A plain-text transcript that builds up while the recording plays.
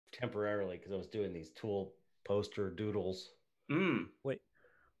temporarily because I was doing these Tool poster doodles. Wait,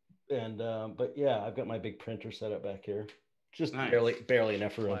 And but yeah, I've got my big printer set up back here. Just Nice. barely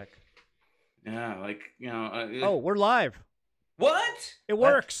enough room. black. Yeah, like Oh, we're live. what? It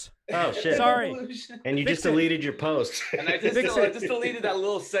What? works. Oh shit! Sorry. And you Fix just it. deleted your post. And I Fix I it. just deleted that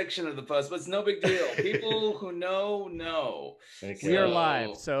little section of the post, but it's no big deal. People who know. Okay. We are So,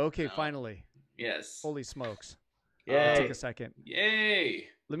 live. So, okay, no. finally. Yes. Holy smokes. Yay. Take a second. Yay.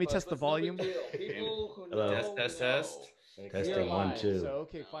 Let me test the volume. People who Hello. Test. Testing We are 1 live. 2. So,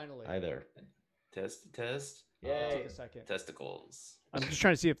 okay, finally. Hi there. Test. Take a second. Testicles. I'm just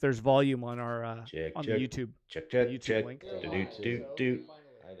trying to see if there's volume on our Check, on check. the YouTube. Check. YouTube link. Do.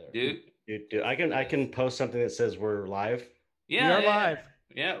 Hi there. Dude. I can post something that says we're live. Yeah. We are yeah. live.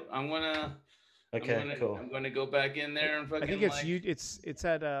 Yeah, I'm gonna. Okay, cool. I'm gonna go back in there and fucking. I think it's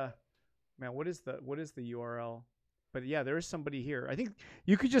at man, what is the URL? But yeah, there is somebody here. I think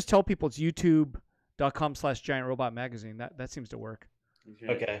you could just tell people it's youtube.com/giant robot magazine. That seems to work.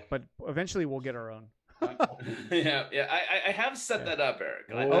 Okay. But eventually we'll get our own. yeah. I have set that up, Eric.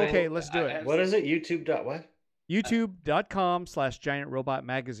 Okay, let's do it. What is it? YouTube dot what? youtube.com/giant robot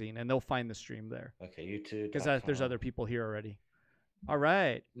magazine, and they'll find the stream there. Okay, YouTube. Because there's other people here already. All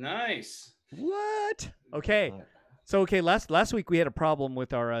right. Nice. What? Okay. So last week we had a problem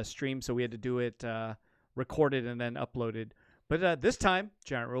with our stream, so we had to do it recorded and then uploaded. But this time,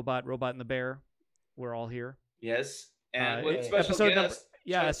 Giant Robot, Robot and the Bear, we're all here. Yes. And with special episode guest,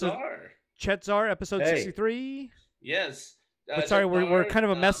 number, Chet Zar. Chet Zar, episode 63. Yes. But sorry, Chet we're Zar, kind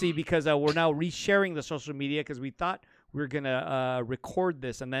of a messy because we're now resharing the social media because we thought we were gonna record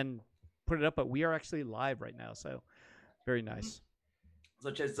this and then put it up, but we are actually live right now. So very nice.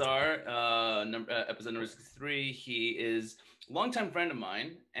 So Chet Zar, episode number 63, he is a longtime friend of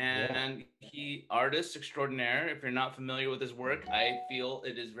mine, and he artist extraordinaire. If you're not familiar with his work, I feel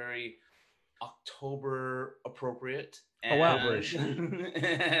it is very October appropriate. And, Oh wow!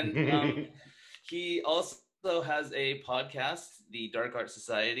 and he also has a podcast, the Dark Art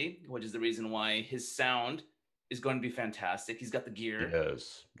Society, which is the reason why his sound is going to be fantastic. He's got the gear.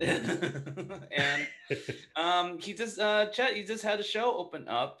 Yes. And he just Chet, you just had a show open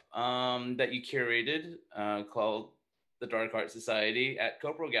up that you curated called the Dark Art Society at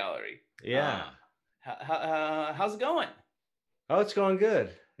Copro Gallery. Yeah. How's it going? Oh, it's going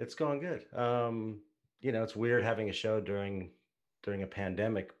good. It's going good. It's weird having a show during a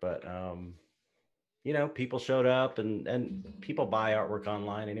pandemic, but people showed up and people buy artwork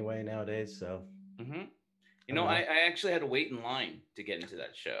online anyway nowadays. So I actually had to wait in line to get into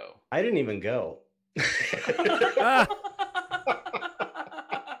that show. I didn't even go.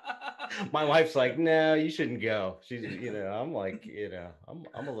 My wife's like, no, you shouldn't go. She's, I'm like,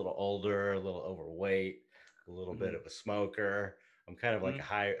 I'm a little older, a little overweight, a little bit of a smoker. I'm kind of like a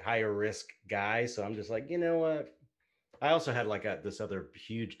higher risk guy. So I'm just like, you know what? I also had like this other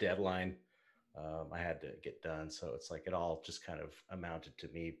huge deadline I had to get done. So it's like it all just kind of amounted to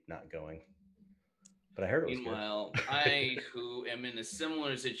me not going. But I heard it was Meanwhile, good. I, who am in a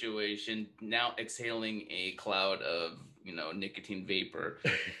similar situation, now exhaling a cloud of, nicotine vapor,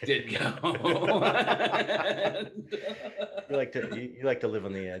 did go. You like to live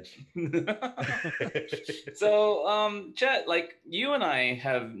on the edge. So, Chet, like you and I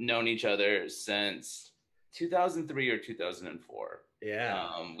have known each other since 2003 or 2004. Yeah.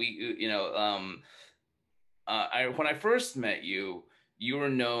 When I first met you, you were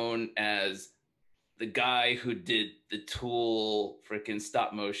known as the guy who did the Tool freaking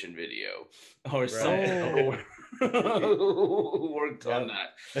stop motion video or something. Who worked on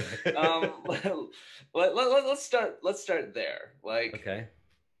that. Let's start there. Like, okay.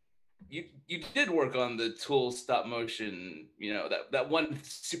 You did work on the Tool stop motion, that one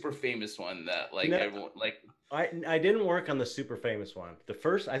super famous one that everyone like. I didn't work on the super famous one. The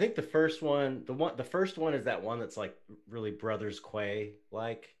first one is that one that's like really Brothers Quay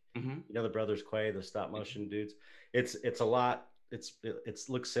like. The Brothers Quay, the stop motion dudes. It's a lot. It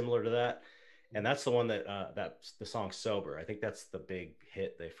looks similar to that, and that's the one that's the song "Sober." I think that's the big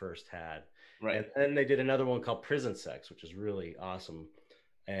hit they first had. Right. And then they did another one called "Prison Sex," which is really awesome.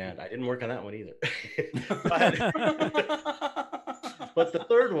 And I didn't work on that one either. but the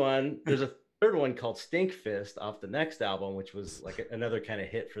third one, there's a third one called "Stink Fist" off the next album, which was like another kind of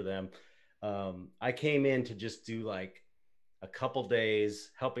hit for them. I came in to just do like a couple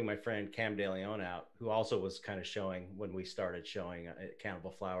days helping my friend Cam DeLeon out, who also was kind of showing when we started showing Cannibal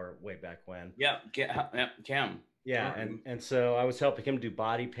Flower way back when. Yeah, Cam. Yeah, and so I was helping him do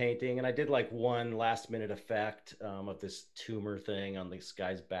body painting, and I did like one last minute effect of this tumor thing on this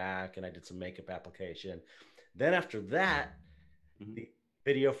guy's back, and I did some makeup application. Then after that,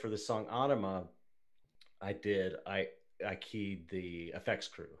 video for the song Anima, I keyed the effects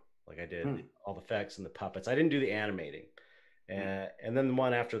crew. Like I did Hmm. all the effects and the puppets. I didn't do the animating. And then the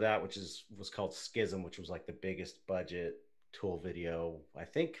one after that, which was called Schism, which was like the biggest budget Tool video, I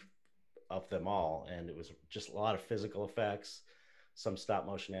think, of them all. And it was just a lot of physical effects, some stop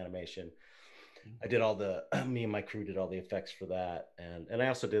motion animation. I did all the me and my crew did all the effects for that, and I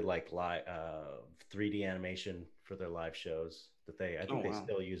also did like live 3D animation for their live shows that I Oh think they wow.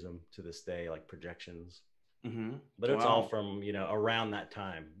 still use them to this day, like projections. Mm-hmm. But it's all Wow. from around that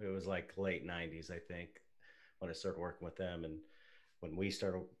time. It was like late '90s, I think, when I started working with them, and when we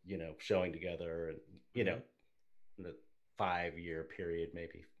started showing together, and Mm-hmm. in a 5 year period,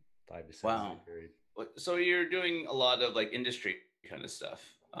 maybe 5 to 7 year Wow. period. So you're doing a lot of like industry kind of stuff,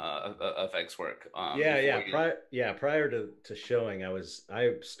 effects work, Yeah, before yeah. you. Prior to showing,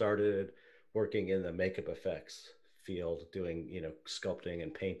 I started working in the makeup effects field, doing sculpting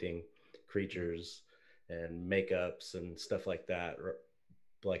and painting creatures and makeups and stuff like that.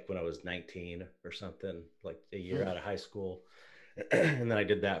 Like when I was 19 or something, like a year Hmm. out of high school, and then I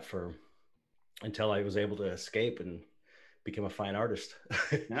did that for until I was able to escape and become a fine artist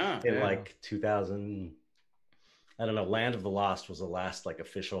Yeah. in Yeah. Wow. like 2000. I don't know. Land of the Lost was the last like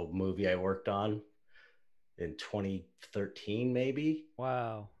official movie I worked on in 2013, maybe.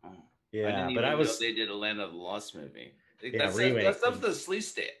 Wow. Oh, I Yeah, didn't but I even know was they did a Land of the Lost movie. Like, yeah That's remake. stuff the Sleeve Yeah,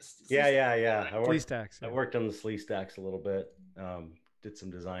 State yeah, did, yeah. right? Flea stacks. I Yeah. worked on the Slee Stacks a little bit. Did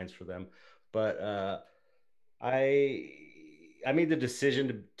some designs for them, but I I made the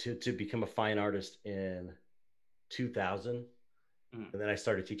decision to become a fine artist in 2000, Mm. and then I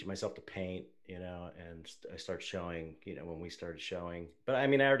started teaching myself to paint. And I started showing. When we started showing, but I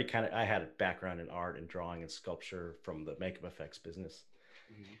mean, I had a background in art and drawing and sculpture from the makeup effects business,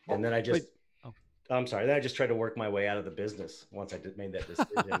 Mhm. and then I But just oh, I'm sorry. Then I just tried to work my way out of the business once made that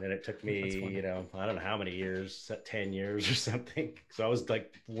decision. And it took that's me, funny. I don't know how many years, 10 years or something. So I was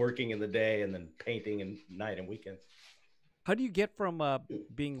like working in the day and then painting in night and weekends. How do you get from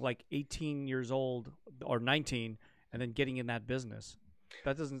being like 18 years old or 19 and then getting in that business?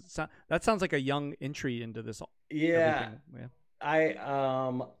 That doesn't sound. That sounds like a young entry into this Yeah. everything. Yeah.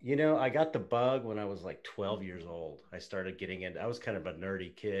 I got the bug when I was like 12 years old. I started getting into, I was kind of a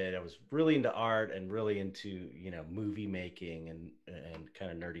nerdy kid. I was really into art and really into, movie making and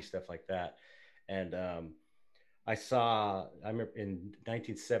kind of nerdy stuff like that. And I remember in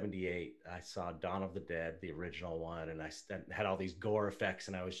 1978, I saw Dawn of the Dead, the original one, and had all these gore effects,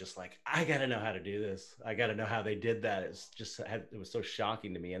 and I was just like, I got to know how to do this. I got to know how they did that. It was so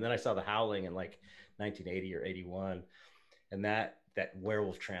shocking to me. And then I saw The Howling in like 1980 or 81, and that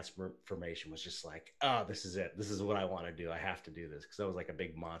werewolf transformation was just like, oh, this is it. This is what I want to do. I have to do this because I was like a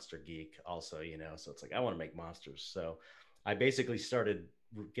big monster geek, also, So it's like I want to make monsters. So I basically started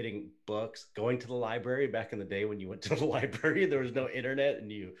getting books, going to the library back in the day when you went to the library. There was no internet,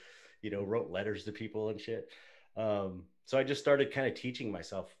 and wrote letters to people and shit. So I just started kind of teaching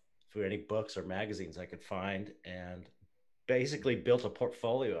myself through any books or magazines I could find, and basically built a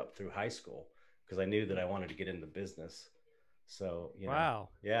portfolio up through high school because I knew that I wanted to get into business. So, Wow.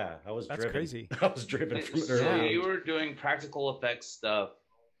 yeah, I was That's driven. crazy. I was driven Wait, from an so early Yeah. you age. were doing practical effects stuff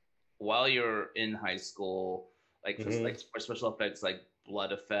while you're in high school, like Hmm. for special effects, like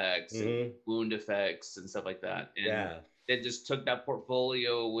blood effects and Hmm. wound effects and stuff like that, and Yeah. it just took that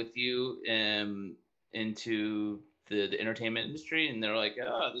portfolio with you into the entertainment industry, and they're like,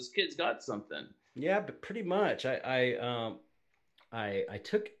 oh, this kid's got something. Yeah, but pretty much. I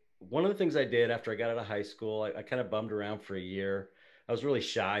took one of the things I did after I got out of high school. I kind of bummed around for a year. I was really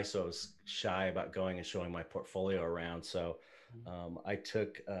shy, so I was shy about going and showing my portfolio around. So I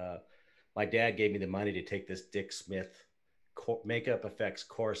took. My dad gave me the money to take this Dick Smith makeup effects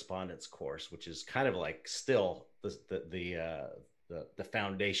correspondence course, which is kind of like still the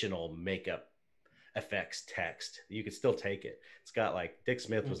foundational makeup effects text. You could still take it. It's got like Dick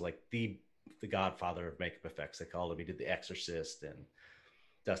Smith was like the godfather of makeup effects. They called him. He did The Exorcist and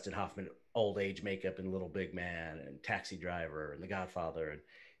Dustin Hoffman old age makeup in Little Big Man and Taxi Driver and The Godfather. And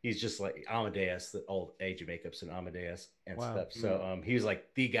he's just like Amadeus, the old age of makeups and Amadeus and Wow. stuff. So he was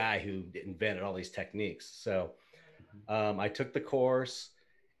like the guy who invented all these techniques. So I took the course,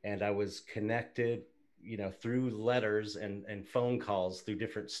 and I was connected, through letters and phone calls through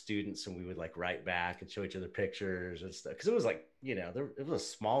different students, and we would like write back and show each other pictures and stuff because it was like it was a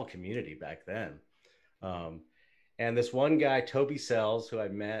small community back then. Um, and this one guy, Toby Sells, who I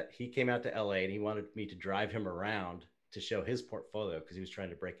met, he came out to LA and he wanted me to drive him around to show his portfolio because he was trying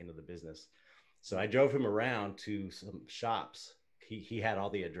to break into the business. So I drove him around to some shops. He had all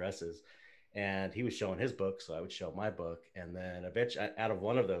the addresses, and he was showing his book, so I would show my book. And then eventually, out of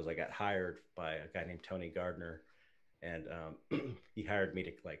one of those, I got hired by a guy named Tony Gardner, and he hired me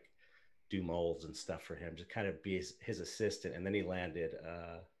to like do molds and stuff for him, just kind of be his assistant. And then he landed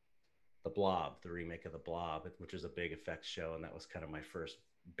the Blob, the remake of the Blob, which was a big effects show, and that was kind of my first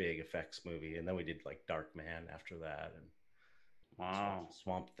big effects movie. And then we did like Dark Man after that, and Wow.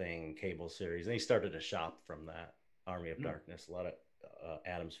 Swamp Thing cable series. And he started a shop from that, Army of Darkness, a lot of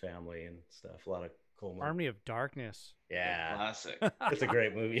Adam's Family and stuff, a lot of cool movies. Army of Darkness. Yeah, Classic. it's a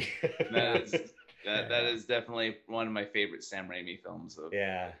great movie. That is definitely one of my favorite Sam Raimi films of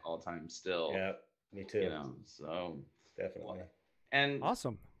all time still. Yeah, me too. You know, so definitely. And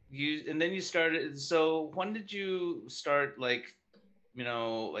awesome. Then you started. So when did you start, like, you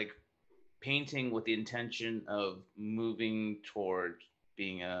know, like painting with the intention of moving toward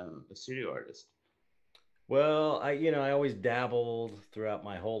being a studio artist? Well, I always dabbled throughout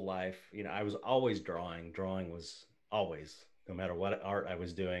my whole life. You know, I was always drawing. Drawing was always, no matter what art I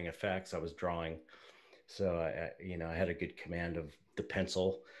was doing, effects, I was drawing. So I had a good command of the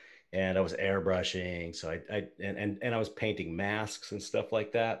pencil, and I was airbrushing. So I was painting masks and stuff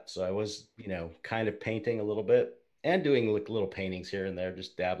like that. So I was, kind of painting a little bit and doing like little paintings here and there,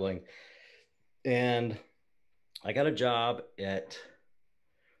 just dabbling. And I got a job at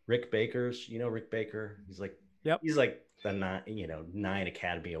Rick Baker's. You know Rick Baker? He's like the 9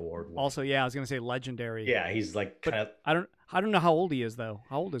 Academy Award winner. Also, yeah, I was gonna say legendary. Yeah, he's like I don't know how old he is though.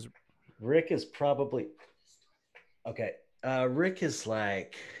 How old is Rick? Is probably okay. Rick is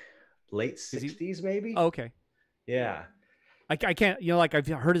like late 60s, maybe. Oh, okay. Yeah. I can't, like I've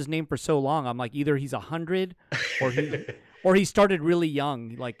heard his name for so long. I'm like, either he's 100 or he started really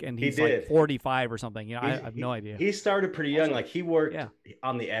young, like, and he's like 45 or something. I have no idea. He started pretty young. Like he worked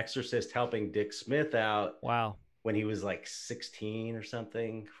on The Exorcist, helping Dick Smith out. Wow. When he was like 16 or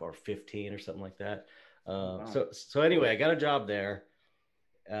something, or 15 or something like that. Wow. So anyway, I got a job there.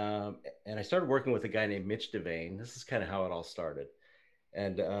 And I started working with a guy named Mitch Devane. This is kind of how it all started.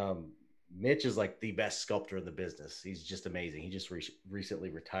 And Mitch is like the best sculptor in the business. He's just amazing. He just recently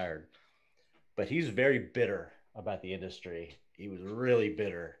retired, but he's very bitter about the industry. He was really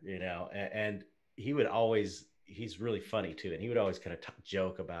bitter, and he would always, he's really funny too. And he would always kind of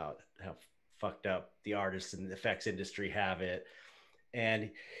joke about how fucked up the artists and the effects industry have it.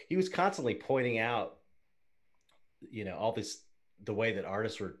 And he was constantly pointing out, all this, the way that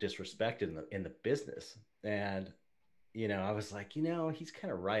artists were disrespected in the business. And I was like, he's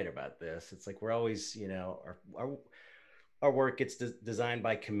kind of right about this. It's like, we're always, our work gets designed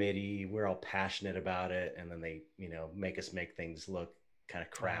by committee. We're all passionate about it. And then they, make us make things look kind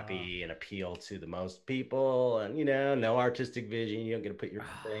of crappy and appeal to the most people. And, no artistic vision. You don't get to put your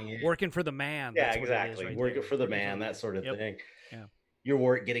thing in. Working for the man. Yeah, exactly. Working for the man, that sort of thing. Yeah. Your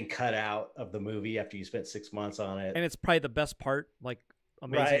work getting cut out of the movie after you spent 6 months on it. And it's probably the best part, like,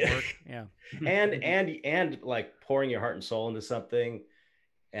 amazing work. Yeah. and like pouring your heart and soul into something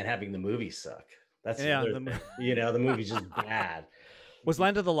and having the movie suck. That's the movie's just bad. Was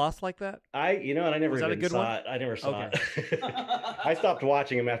Land of the Lost like that? I never even saw it. I never saw it. I stopped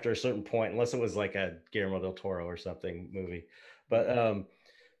watching them after a certain point, unless it was like a Guillermo del Toro or something movie. But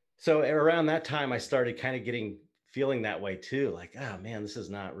so around that time I started kind of feeling that way too. Like, oh man, this is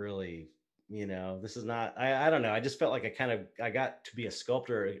not really, this is not, I don't know. I just felt like I got to be a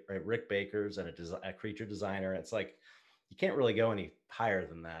sculptor at Rick Baker's and a creature designer. It's like, you can't really go any higher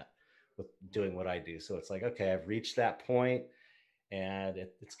than that with doing what I do. So it's like, okay, I've reached that point, and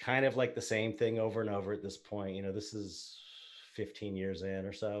it's kind of like the same thing over and over at this point. This is 15 years in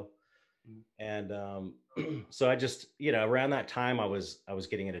or so. And so I just, around that time I was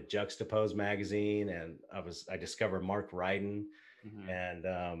getting into Juxtapose magazine, and I discovered Mark Ryden and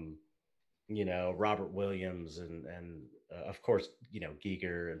Robert Williams and of course,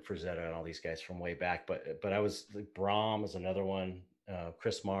 Giger and Frazetta and all these guys from way back. But I was like, Brahm is another one,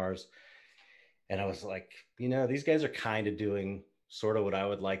 Chris Mars. And I was like, these guys are kind of doing sort of what I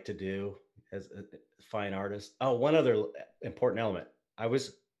would like to do as a fine artist. Oh, one other important element. I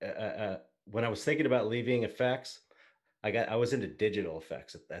was, when I was thinking about leaving effects, I was into digital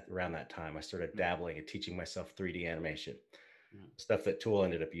effects around that time. I started dabbling and teaching myself 3D animation, stuff that Tool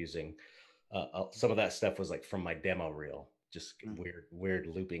ended up using. Some of that stuff was like from my demo reel, just weird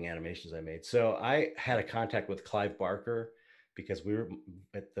looping animations I made. So I had a contact with Clive Barker, because we were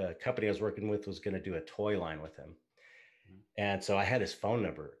at the company I was working with was going to do a toy line with him. And so I had his phone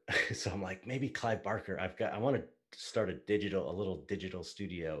number. So I'm like, maybe Clive Barker, I want to start a little digital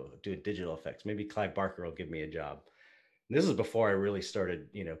studio, doing digital effects. Maybe Clive Barker will give me a job. And this is before I really started,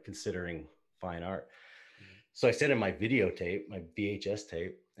 considering fine art. So I sent him my videotape, my VHS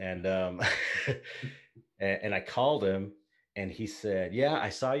tape, and and I called him, and he said, "Yeah, I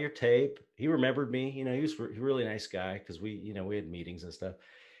saw your tape." He remembered me. You know, he was a really nice guy because we had meetings and stuff.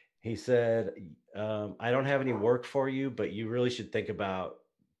 He said, "I don't have any work for you, but you really should think about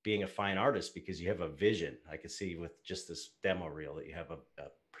being a fine artist because you have a vision. I could see with just this demo reel that you have a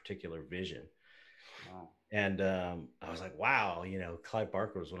particular vision." Wow. And I was like, wow, Clive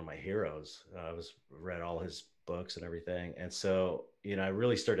Barker was one of my heroes. I was read all his books and everything. And so, I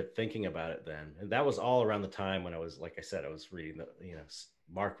really started thinking about it then. And that was all around the time when I was, like I said, I was reading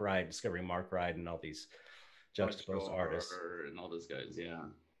Mark Ride, discovering Mark Ride and all these juxtaposed artists. And all those guys. Yeah.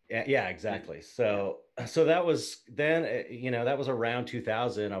 Yeah, exactly. So that was then, that was around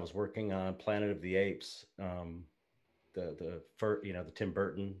 2000. I was working on Planet of the Apes, the Tim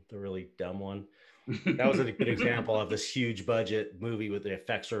Burton, the really dumb one. That was a good example of this huge budget movie with the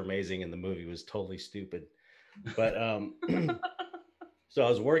effects are amazing and the movie was totally stupid. But so I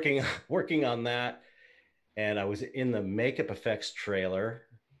was working on that, and I was in the makeup effects trailer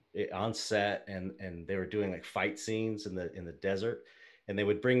on set, and they were doing like fight scenes in the desert, and they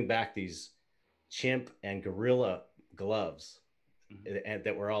would bring back these chimp and gorilla gloves and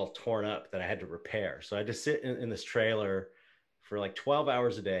that were all torn up that I had to repair. So I just sit in this trailer for like 12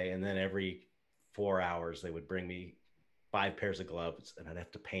 hours a day, and then every 4 hours they would bring me 5 pairs of gloves, and I'd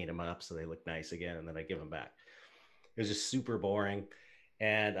have to paint them up so they look nice again, and then I give them back. It was just super boring.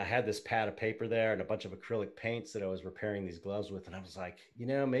 And I had this pad of paper there and a bunch of acrylic paints that I was repairing these gloves with, and I was like,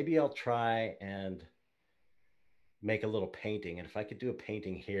 maybe I'll try and make a little painting, and if I could do a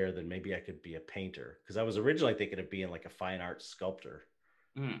painting here, then maybe I could be a painter, because I was originally thinking of being like a fine art sculptor.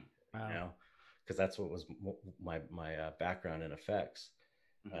 Wow. Because that's what was my background in effects.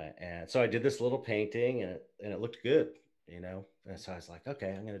 And so I did this little painting, and it looked good, and so I was like,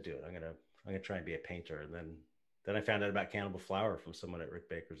 okay, I'm gonna do it. I'm gonna try and be a painter. And then I found out about Cannibal Flower from someone at Rick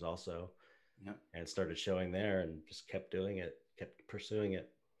Baker's also. And started showing there, and just kept doing it, kept pursuing it.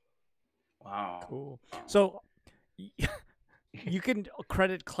 Wow. Cool. So you can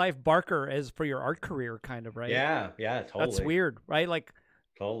credit Clive Barker as for your art career, kind of, right? Yeah, totally. That's weird, right? Like,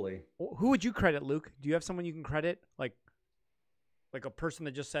 totally. Who would you credit, Luke? Do you have someone you can credit, like a person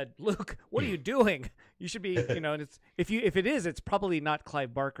that just said, "Luke, what are you doing? You should be," and it's if it is, it's probably not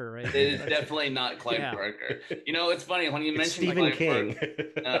Clive Barker, right? It is definitely not Clive Barker. It's funny when you mentioned Stephen King.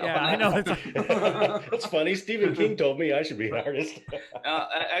 I know. It's funny. Stephen King told me I should be an artist.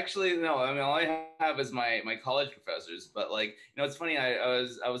 Actually, no. I mean, all I have is my college professors. But it's funny. I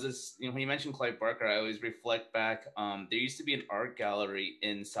was just when you mentioned Clive Barker, I always reflect back. There used to be an art gallery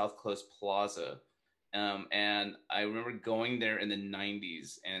in South Coast Plaza. And I remember going there in the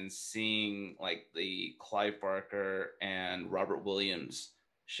 90s and seeing like the Clive Barker and Robert Williams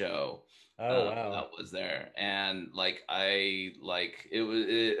show. Oh, wow. That was there. And and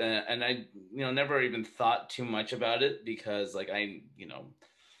I, never even thought too much about it because I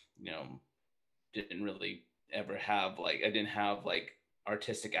didn't really ever have I didn't have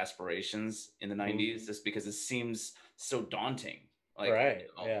artistic aspirations in the 90s just because it seems so daunting. Right.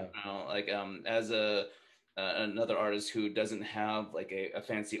 As another artist who doesn't have a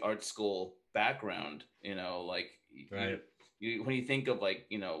fancy art school background, right. When you think of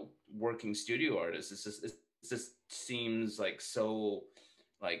working studio artists, it just seems so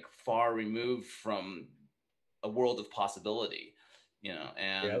far removed from a world of possibility,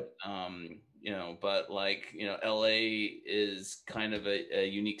 and but LA is kind of a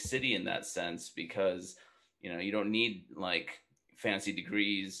unique city in that sense because you don't need fancy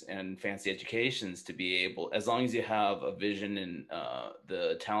degrees and fancy educations to be able, as long as you have a vision and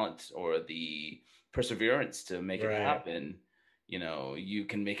the talent or the perseverance to make it happen, you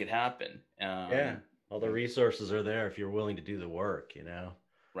can make it happen. All the resources are there if you're willing to do the work,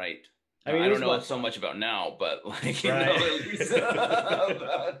 Right. I mean, I don't know so much about now, but at least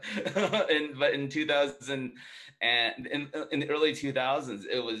but in 2000 and in the early 2000s,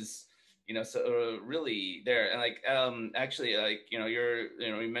 it was so really there. And actually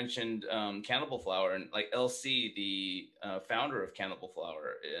you mentioned Cannibal Flower, and LC, the founder of Cannibal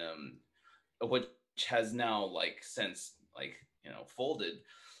Flower, which has now since folded,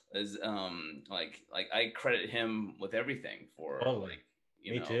 is I credit him with everything for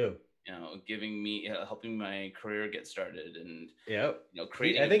me too, giving me helping my career get started, and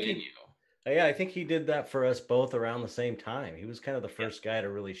creating a venue. I think he did that for us both around the same time. He was kind of the first guy to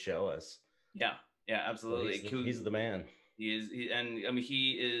really show us. Yeah, absolutely. So he's the man. He is, and I mean,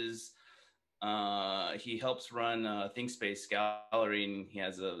 he is. He helps run ThinkSpace Gallery, and he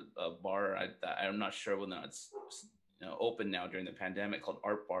has a bar. I'm not sure whether it's open now during the pandemic, called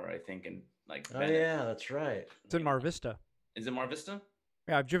Art Bar, I think, and Oh yeah, that's right. It's in Mar Vista. Is it Mar Vista?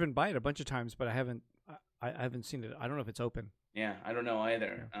 Yeah, I've driven by it a bunch of times, but I haven't seen it. I don't know if it's open. Yeah, I don't know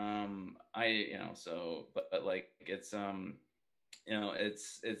either. But like it's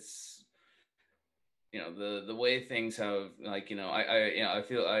it's the way things have, like, I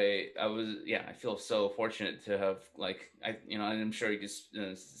feel so fortunate to have, like, I'm sure you could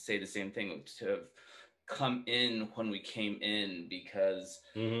say the same thing, to have come in when we came in, because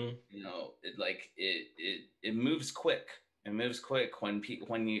it moves quick. It moves quick when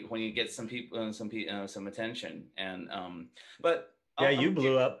you get some people, some attention. And but yeah, you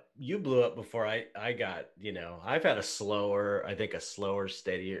blew up before I got, I've had a slower,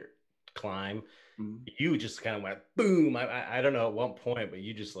 steadier climb. Mhm. You just kind of went boom. I don't know at what point, but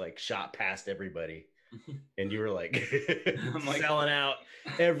you just like shot past everybody, and you were like, I'm like selling out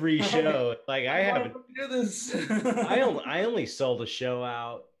every show. Like I haven't do this. I only sold a show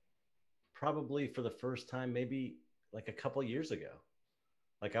out probably for the first time maybe like a couple years ago.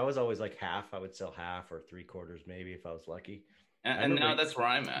 Like I was always like half. I would sell half or 3/4 maybe if I was lucky. And now that's where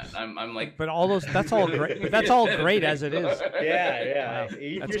I'm at. I'm like, but all those, that's all great. That's all great as it is. Yeah. Wow, If that's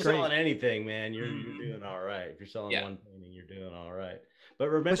you're great. selling anything, man, you're doing all right. If you're selling one painting, you're doing all right. But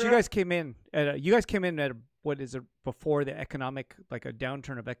remember, Plus, you guys came in at what is it, before the economic, like a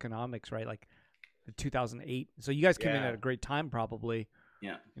downturn of economics, right? Like the 2008. So you guys came in at a great time, probably.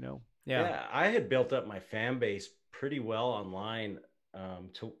 Yeah. Yeah, I had built up my fan base pretty well online.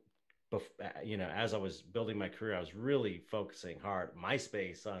 As I was building my career, I was really focusing hard.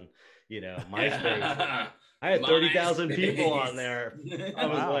 MySpace on, MySpace. I had 30,000 people on there.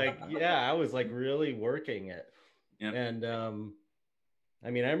 I was like really working it. Yep. And I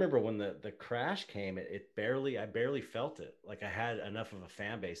remember when the crash came, I barely felt it. Like I had enough of a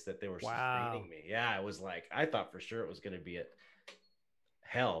fan base that they were sustaining me. Yeah, it was like, I thought for sure it was going to be at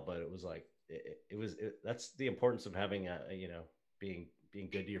hell, but it was like, that's the importance of having being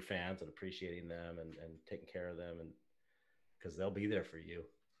good to your fans and appreciating them and taking care of them, and because they'll be there for you.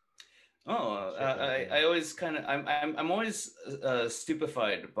 I always I'm always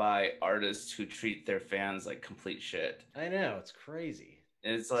stupefied by artists who treat their fans like complete shit. I know, it's crazy.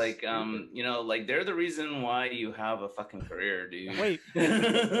 It's like, like they're the reason why you have a fucking career, dude. Wait,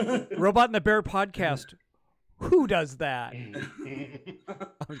 Robot and the Bear podcast. Who does that?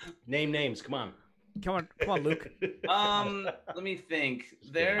 Name names. Come on, Luke. Let me think.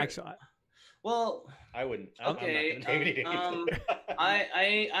 Actually, well, I wouldn't. Okay. I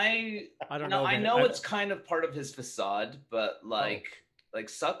don't know. I know it's kind of part of his facade, but like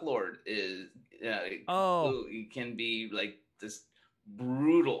Sucklord is, he can be like this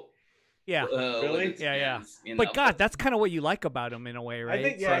brutal. Yeah. Really? Yeah. But God, that's kind of what you like about him in a way, right?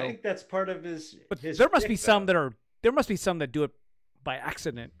 I think that's part of his. But his there must be some that do it by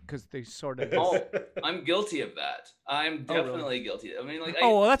accident, because they sort of. Oh, I'm guilty of that. I'm definitely guilty. I mean, like.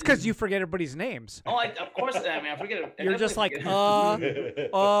 Well, that's because you forget everybody's names. Of course. I forget it. You're just like, I'm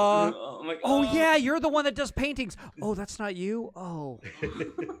like, oh yeah, you're the one that does paintings. Oh, that's not you. Oh,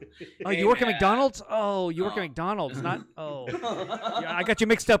 you work at McDonald's. Oh, you work at McDonald's, not. Oh, yeah, I got you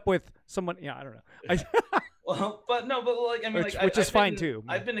mixed up with someone. Yeah, I don't know. Well, but like, I mean, which is fine too.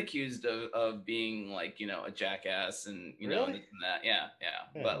 I've been accused of being like, a jackass and really? And that. Yeah.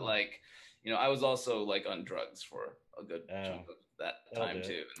 But like, I was also like on drugs for a good chunk of that time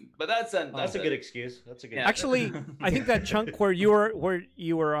too. But that's a good excuse. That's a good. Actually, I think that chunk where you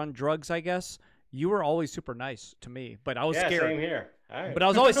were on drugs, I guess you were always super nice to me, but I was scared. Same here. Right. But I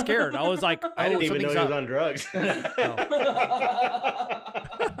was always scared. I was like, I didn't even know he was on drugs.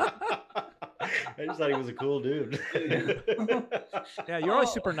 I just thought he was a cool dude. Yeah, you're always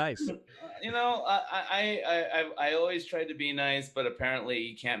super nice. I always tried to be nice, but apparently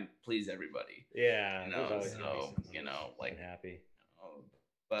you can't please everybody. Yeah, so like happy.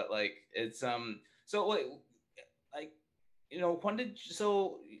 But like it's so like when did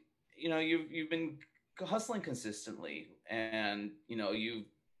you've been hustling consistently, and you've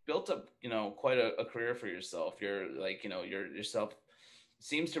built up you a career for yourself. You're like yourself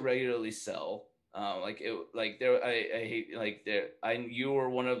seems to regularly sell. You were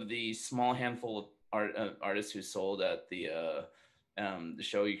one of the small handful of artists who sold at the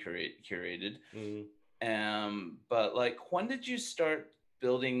show you curated. Mm-hmm. But like, when did you start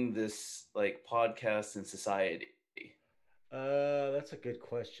building this like podcast in society? That's a good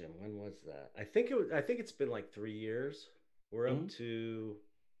question. When was that? I think it's been like 3 years. We're up to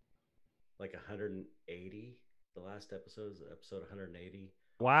like 180. The last episode is episode 180.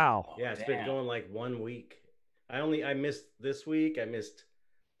 Wow. Yeah, it's been going like 1 week. I missed this week. I missed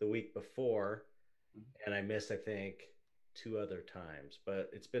the week before, and I missed, I think, 2 other times.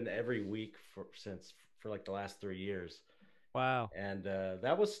 But it's been every week for like the last 3 years. Wow. And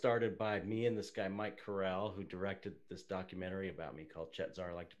that was started by me and this guy Mike Corral, who directed this documentary about me called Chet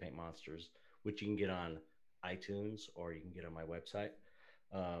Zar Like to Paint Monsters, which you can get on iTunes or you can get on my website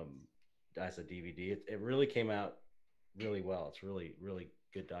um, as a DVD. It really came out really well. It's really really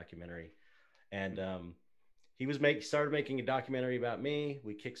good documentary. And started making a documentary about me.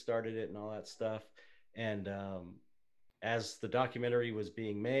 We kickstarted it and all that stuff. And as the documentary was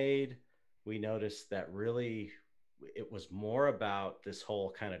being made, we noticed that really it was more about this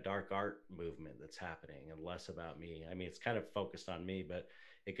whole kind of dark art movement that's happening and less about me. I mean, it's kind of focused on me, but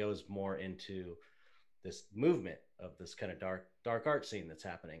it goes more into this movement of this kind of dark art scene that's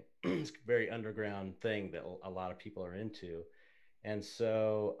happening. It's a very underground thing that a lot of people are into. And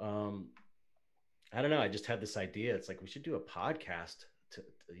so I don't know, I just had this idea. It's like we should do a podcast to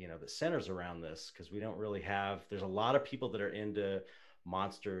that centers around this, because we don't really have, there's a lot of people that are into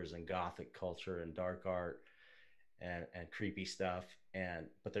monsters and gothic culture and dark art and creepy stuff, and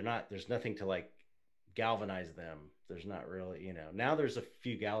but there's nothing to like galvanize them. There's not really, now there's a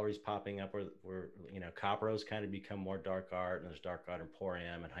few galleries popping up where Copperos kind of become more dark art, and there's Dark Art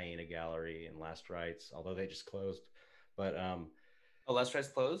Emporium and Hyena Gallery and Last Rites, although they just closed. But Oh, Last Rites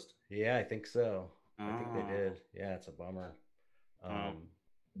closed? Yeah, I think so. I think they did. Yeah, it's a bummer.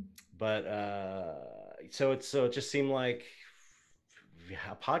 But so it just seemed like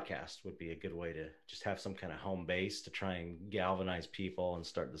a podcast would be a good way to just have some kind of home base to try and galvanize people and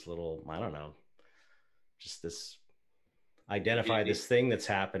start this little, I don't know, just this, identify this thing that's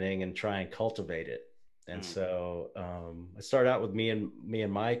happening and try and cultivate it. And so I started out with me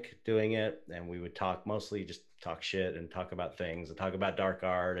and Mike doing it, and we would mostly just talk shit and talk about things and talk about dark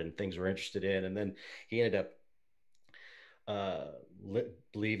art and things we're interested in. And then he ended up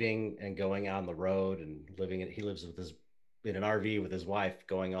leaving and going on the road and he lives in an RV with his wife,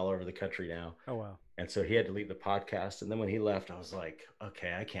 going all over the country now. Oh, wow. And so he had to leave the podcast. And then when he left, I was like,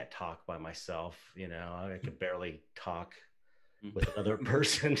 okay, I can't talk by myself. I could barely talk with another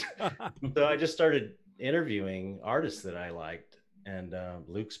person. So I just started interviewing artists that I liked, and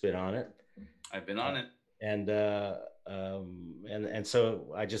Luke's been on it. I've been on it. And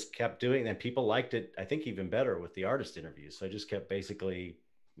so I just kept doing it, and people liked it, I think, even better with the artist interviews. So I just kept basically,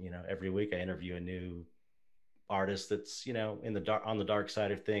 every week I interview a new artist that's, in on the dark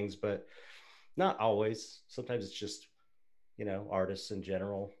side of things, but not always. Sometimes it's just, artists in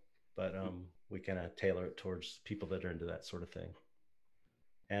general, but we kind of tailor it towards people that are into that sort of thing,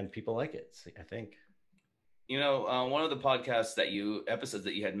 and people like it, I think. One of the episodes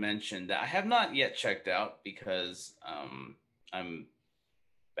that you had mentioned that I have not yet checked out, because I'm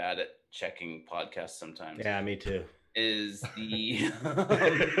bad at checking podcasts sometimes. Yeah, me too. Is the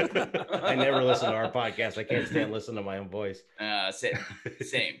I never listen to our podcast. I can't stand listening to my own voice. Same.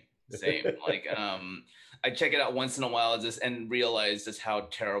 Like I check it out once in a while and realize just how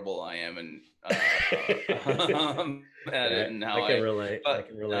terrible I am and at it, and how I can relate.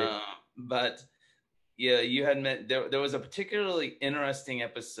 But yeah, you had there was a particularly interesting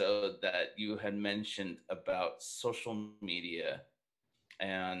episode that you had mentioned about social media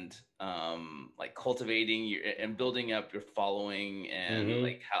and like cultivating and building up your following, and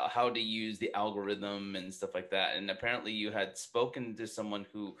like how to use the algorithm and stuff like that. And apparently you had spoken to someone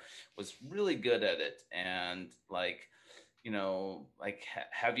who was really good at it, and like, like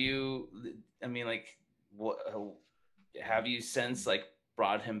have you, I mean, like, what have you since like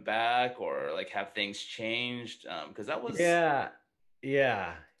brought him back, or like have things changed? Because that was yes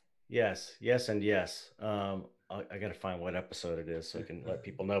and yes. I got to find what episode it is so I can let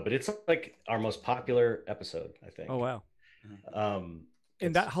people know, but it's like our most popular episode, I think. Oh, wow.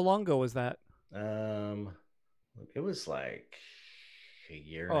 And how long ago was that? It was like a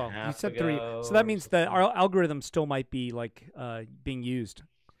year and a half you said ago. 3. So that means that our algorithm still might be like being used,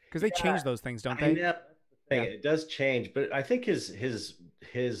 because they change those things, don't they? Yeah. It does change, but I think his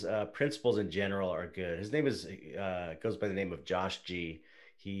principles in general are good. His name goes by the name of Josh G.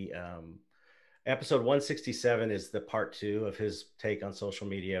 He episode 167 is the part 2 of his take on social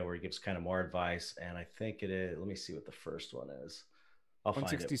media, where he gives kind of more advice. And I think it is, let me see what the first one is.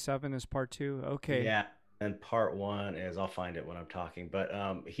 167 is part 2. Okay. Yeah. And part 1 is, I'll find it when I'm talking, but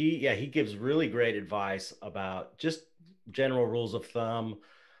he gives really great advice about just general rules of thumb,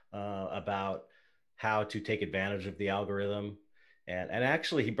 about how to take advantage of the algorithm. And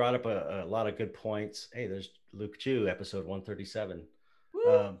actually he brought up a lot of good points. Hey, there's Luke Chu, episode 137.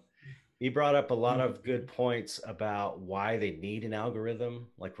 He brought up a lot of good points about why they need an algorithm.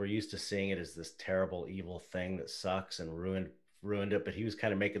 Like, we're used to seeing it as this terrible, evil thing that sucks and ruined it. But he was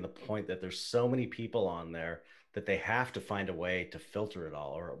kind of making the point that there's so many people on there that they have to find a way to filter it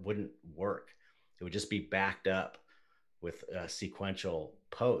all, or it wouldn't work. It would just be backed up with sequential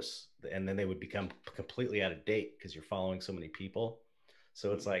posts, and then they would become completely out of date because you're following so many people.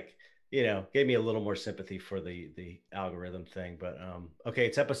 So it's like, gave me a little more sympathy for the algorithm thing. But okay,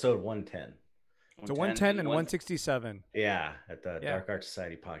 it's episode 110. So 110 and 167. Yeah, at the Dark Art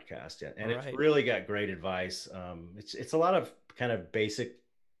Society podcast. Yeah, and All it's really got great advice. It's a lot of kind of basic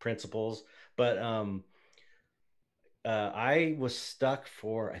principles, but I was stuck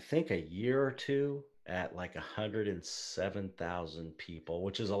for I think a year or two at like 107,000 people,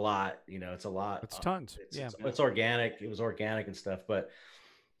 which is a lot. It's a lot. It's tons. It's organic. It was organic and stuff, but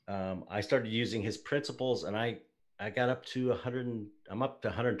I started using his principles, and I got up to 100. I'm up to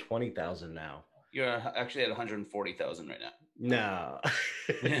 120,000 now. You're actually at 140,000 right now. No,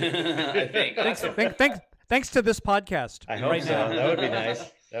 I think. Thanks to this podcast. I hope so. That would be nice.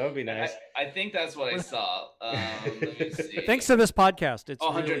 That would be nice. I think that's what I saw. Let me see. Thanks to this podcast. It's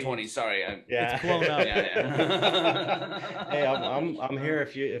 120. Really, sorry, it's blown up. Hey, I'm here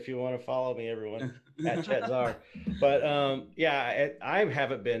if you want to follow me, everyone, at Chet Czar. But I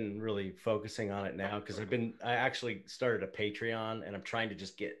haven't been really focusing on it now because I actually started a Patreon, and I'm trying to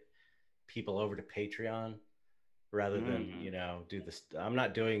just get people over to Patreon rather than do this. I'm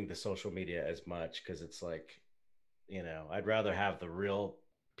not doing the social media as much because it's like, I'd rather have the real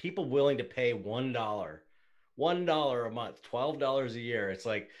people willing to pay $1 a month, $12 a year. It's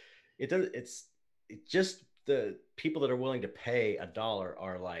like it's just the people that are willing to pay $1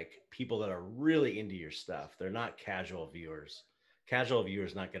 are like people that are really into your stuff. They're not casual viewers. Casual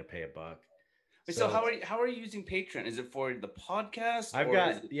viewers not going to pay $1. So how are you using Patreon? Is it for the podcast?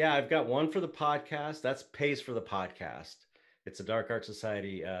 I've got one for the podcast. That's pays for the podcast. It's a Dark Art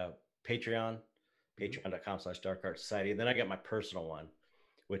Society Patreon, patreon.com/Dark Art Society. And then I got my personal one,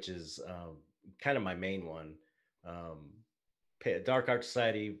 which is kind of my main one. Dark Art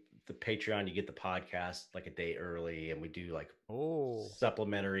Society, the Patreon, you get the podcast like a day early, and we do like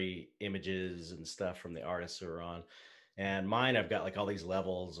supplementary images and stuff from the artists who are on. And mine, I've got like all these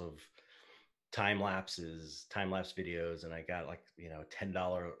levels of time-lapse videos, and I got like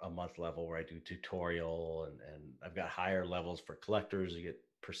 $10 a month level where I do tutorial, and I've got higher levels for collectors. You get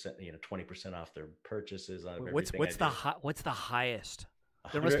 20% off their purchases on what's the highest?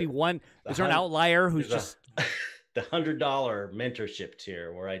 There must be one. Is there an 100 outlier who's just the $100 mentorship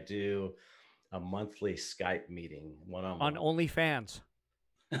tier where I do a monthly Skype meeting one-on-one on OnlyFans?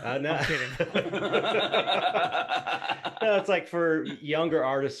 No. I'm kidding. No, it's like for younger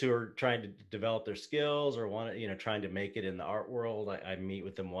artists who are trying to develop their skills or want to, trying to make it in the art world. I meet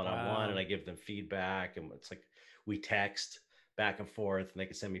with them one-on-one and I give them feedback, and it's like we text back and forth, and they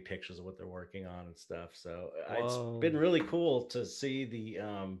can send me pictures of what they're working on and stuff. So it's been really cool to see the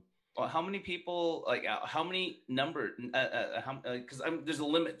well, how many people, like how many number because there's a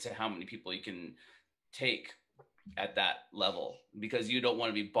limit to how many people you can take at that level, because you don't want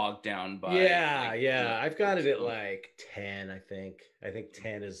to be bogged down by I've got it at like 10. I think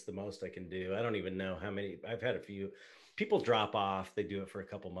 10 is the most I can do. I don't even know how many. I've had a few people drop off. They do it for a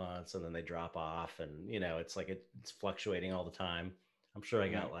couple months and then they drop off, and it's like it's fluctuating all the time. I'm sure I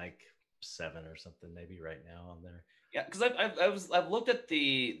got like 7 or something maybe right now on there. Yeah, because I've looked at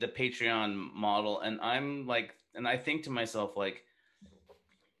the Patreon model, and I'm like, and I think to myself like,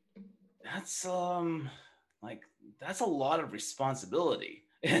 that's that's a lot of responsibility.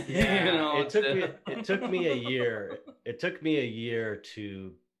 Yeah, it took me a year. It took me a year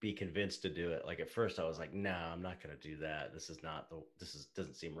to be convinced to do it. Like at first I was like, no, I'm not going to do that. This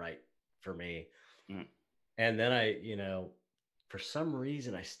doesn't seem right for me. Mm. And then I, for some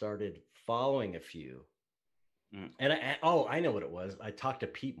reason I started following a few. Mm. And I know what it was. I talked to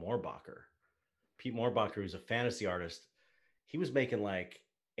Pete Moorbacher. Pete Moorbacher, who's a fantasy artist. He was making like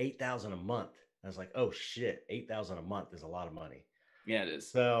 $8,000 a month. I was like, oh shit, $8,000 a month is a lot of money. Yeah, it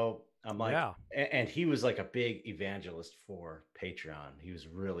is. So I'm like, and he was like a big evangelist for Patreon. He was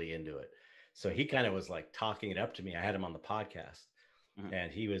really into it. So he kind of was like talking it up to me. I had him on the podcast,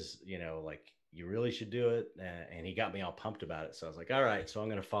 and he was, like, you really should do it. And he got me all pumped about it. So I was like, all right, so I'm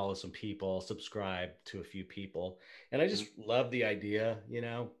going to follow some people, subscribe to a few people. And I just love the idea,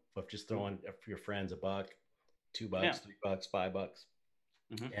 of just throwing your friends $1, $2, $3, $5.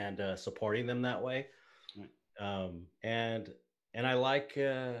 And supporting them that way. And I like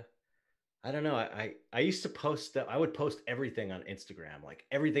I don't know, I used to post I would post everything on Instagram, like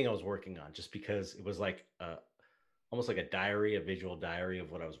everything I was working on, just because it was like almost like a visual diary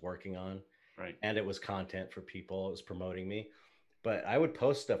of what I was working on. Right. And it was content for people. It was promoting me. But I would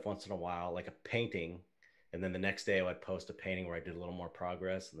post stuff once in a while, like a painting, and then the next day I would post a painting where I did a little more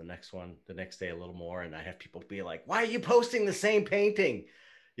progress, and the next day a little more, and I'd have people be like, why are you posting the same painting?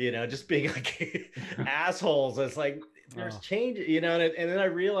 Just being like assholes. It's like, there's change, you know, and then I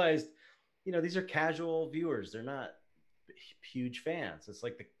realized, you know, these are casual viewers. They're not huge fans. It's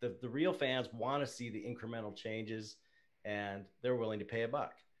like the real fans want to see the incremental changes, and they're willing to pay $1.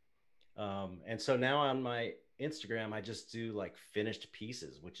 And so now on my Instagram, I just do like finished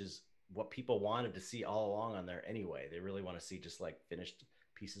pieces, which is what people wanted to see all along on there anyway. They really want to see just like finished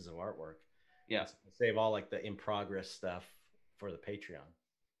pieces of artwork. Yeah. So save all like the in progress stuff for the Patreon.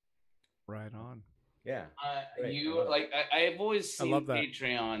 Right on. Yeah. You like I've always seen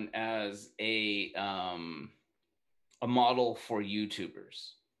Patreon as a model for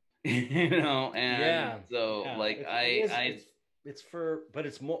YouTubers. You know, and like it's for, but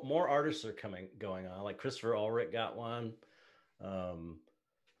it's more artists are going on. Like Christopher Ulrich got one.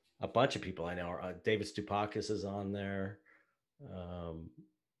 A bunch of people I know are David Stupakis is on there.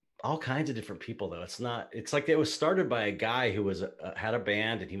 All kinds of different people though. It's like it was started by a guy who was had a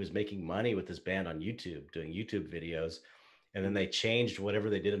band and he was making money with his band on YouTube, doing YouTube videos. And then they changed whatever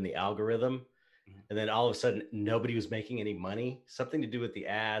they did in the algorithm. And then all of a sudden nobody was making any money, something to do with the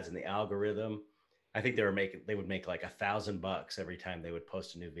ads and the algorithm. I think they would make like $1,000 every time they would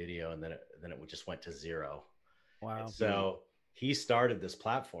post a new video. And then it would just went to zero. Wow. And so he started this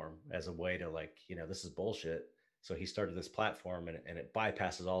platform as a way to like, you know, this is bullshit. So he started this platform and it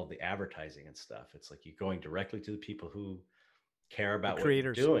bypasses all of the advertising and stuff. It's like you're going directly to the people who care about what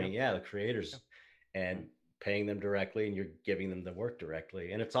you're doing. Yeah, the creators, and paying them directly, and you're giving them the work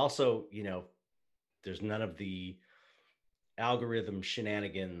directly. And it's also, you know, there's none of the algorithm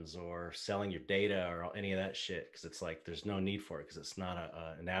shenanigans or selling your data or any of that shit, because it's like there's no need for it, because it's not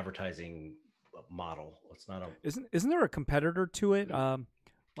an advertising model. It's not a. Isn't there a competitor to it? I'm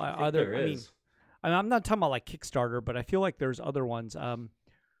not talking about like Kickstarter, but I feel like there's other ones. There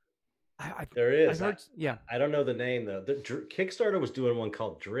is. I've heard, I don't know the name though. Kickstarter was doing one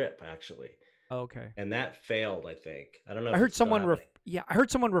called Drip actually. Oh, okay. And that failed, I think. I don't know. I heard someone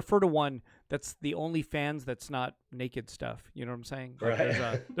refer to one that's the OnlyFans that's not naked stuff. You know what I'm saying? Like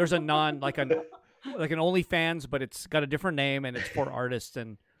right. There's a non like an OnlyFans, but it's got a different name and it's for artists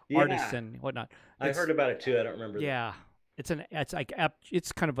and whatnot. I heard about it too. I don't remember. Yeah. It's like app.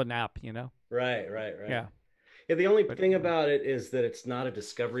 It's kind of an app, you know. Right. Yeah. The only thing about it is that it's not a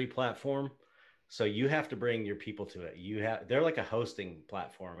discovery platform, so you have to bring your people to it. They're like a hosting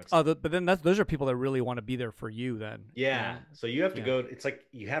platform. But then those are people that really want to be there for you. Then yeah. So you have to go. It's like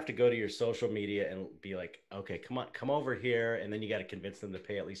you have to go to your social media and be like, okay, come over here, and then you got to convince them to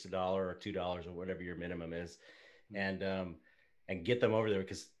pay at least $1 or $2 or whatever your minimum is, and get them over there,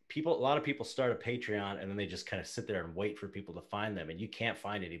 because a lot of people start a Patreon and then they just kind of sit there and wait for people to find them, and you can't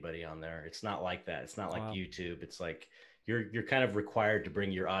find anybody on there. It's not like that. It's not like YouTube. It's like you're kind of required to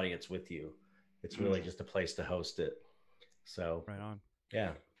bring your audience with you. It's really just a place to host it. So right on.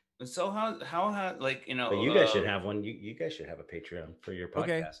 Yeah. So how like, you know, but you guys should have one. You guys should have a Patreon for your podcast.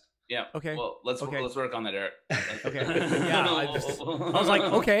 Okay. Yeah. Okay. Well, let's work on that, Eric. Okay. Yeah. I was like,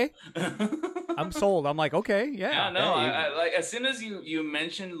 okay. I'm sold. I'm like, okay, yeah. Yeah, no. I like as soon as you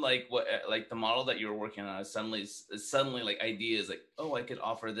mentioned like what like the model that you were working on, suddenly like ideas like, oh, I could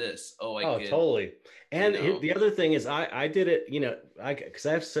offer this. I could, totally. And you know. The other thing is, I did it. You know, because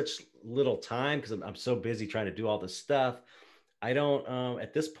I have such little time because I'm so busy trying to do all this stuff. I don't.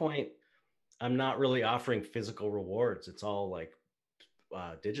 At this point, I'm not really offering physical rewards. It's all like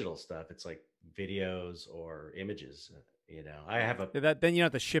digital stuff. It's like videos or images. You know, I have then you don't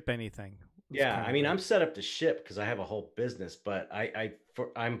have to ship anything. Yeah, I mean, I'm set up to ship because I have a whole business, but I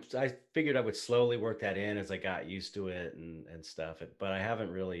figured I would slowly work that in as I got used to it and stuff. But I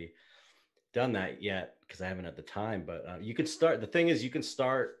haven't really done that yet because I haven't had the time. But you can start. The thing is, you can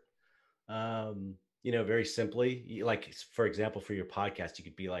start, you know, very simply. Like, for example, for your podcast, you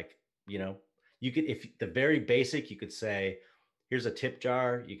could be like, you know, if the very basic, you could say, here's a tip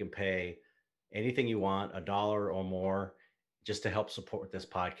jar. You can pay anything you want, $1 or more, just to help support this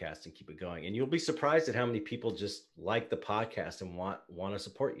podcast and keep it going. And you'll be surprised at how many people just like the podcast and want to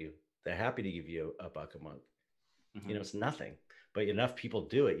support you. They're happy to give you $1 a month. Mm-hmm. You know, it's nothing, but enough people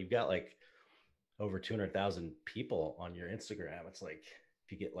do it. You've got like over 200,000 people on your Instagram. It's like,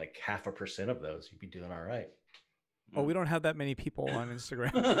 if you get like 0.5% of those, you'd be doing all right. Oh, we don't have that many people on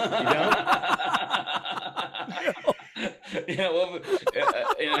Instagram. You don't? Yeah, well,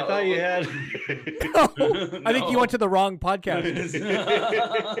 you know, I thought you had. No, I think you went to the wrong podcast.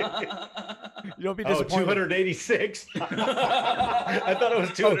 You'll be disappointed. 286. I thought it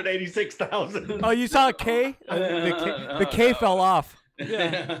was 286,000. Oh, you saw a K? The K fell off.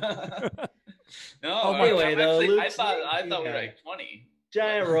 Yeah. No, anyway, though, I thought we were like 20.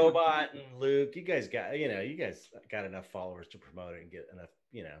 Giant Robot and Luke, you guys got enough followers to promote it and get enough,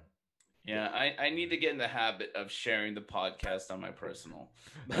 you know. Yeah, I need to get in the habit of sharing the podcast on my personal.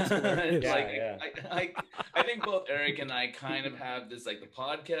 hilarious. Yeah. I think both Eric and I kind of have this, like, the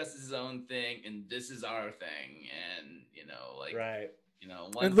podcast is his own thing and this is our thing, and Right. And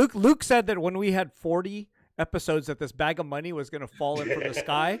once. Luke said that when we had 40 episodes, that this bag of money was going to fall in from the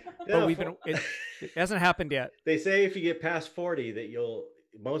sky, Yeah, but it hasn't happened yet. They say if you get past 40 that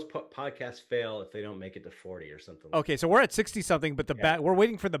most podcasts fail if they don't make it to 40 or something. Okay, so we're at 60 something, but we're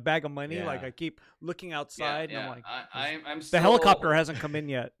waiting for the bag of money. Yeah. Like, I keep looking outside, Yeah, and I'm like, I'm the still, helicopter hasn't come in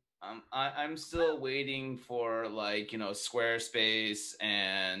yet. I'm still waiting for, like, Squarespace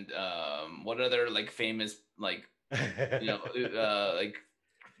and what other, like, famous, like, like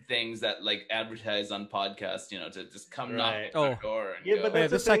things that, like, advertise on podcasts, to just come knock Right. on the door and Yeah, go. but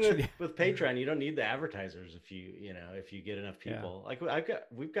that's this the thing actually- with Patreon. You don't need the advertisers if you get enough people. Like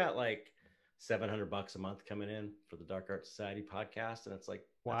we've got like $700 a month coming in for the Dark Art Society podcast, and it's like,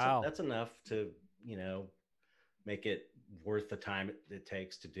 Wow. that's enough to make it worth the time it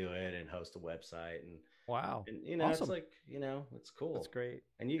takes to do it and host a website Wow. and Awesome. it's like it's cool. That's great.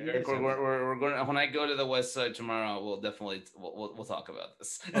 And you Eric, guys have- we're going, when I go to the West Side tomorrow, we'll definitely we'll talk about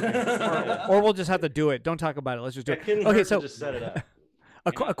this. Or we'll just have to do it. Don't talk about it. Let's just do it. couldn't Okay, hurt to so just set it up.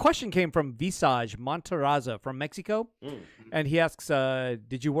 a question came from Visage Monterraza from Mexico, Mm. and he asks,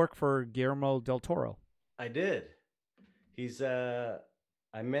 did you work for Guillermo del Toro? I did. He's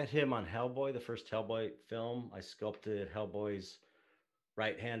I met him on Hellboy, the first Hellboy film. I sculpted Hellboy's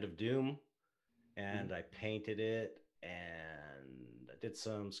right hand of doom, and I painted it, and I did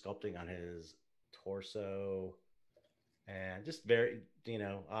some sculpting on his torso, and just very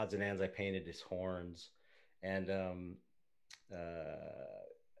odds and ends. I painted his horns, and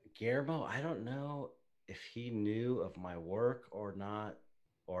Guillermo, I don't know if he knew of my work or not,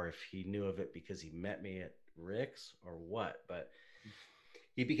 or if he knew of it because he met me at Rick's or what, but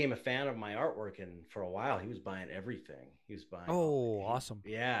he became a fan of my artwork, and for a while he was buying everything. He was buying. Awesome.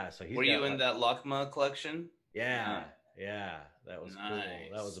 Yeah. So Were you in that Lakma collection? Yeah. Yeah. That was cool.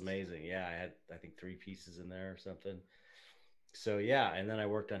 That was Nice. amazing. Yeah. I had, I think, 3 pieces in there or something. So yeah. And then I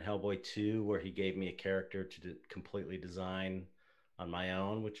worked on Hellboy 2, where he gave me a character to completely design on my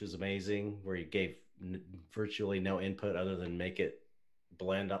own, which was amazing, where he gave virtually no input other than make it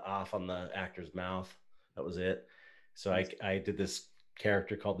blend off on the actor's mouth. That was it. So I did this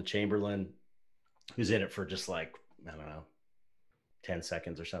character called the Chamberlain, who's in it for just like, I don't know, 10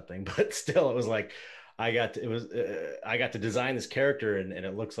 seconds or something, but still it was like I got to design this character, and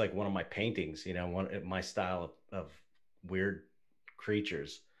it looks like one of my paintings, my style of weird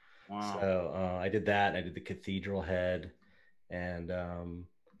creatures. Wow. So I did that, and I did the cathedral head, and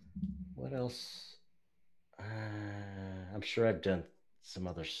what else? I'm sure I've done some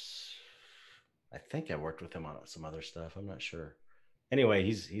others. I think I worked with him on some other stuff. I'm not sure. Anyway,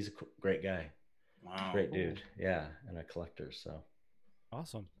 he's a great guy. Wow. Great dude. Yeah, and a collector. So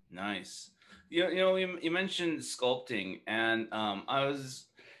Awesome. Nice. You mentioned sculpting, and I was,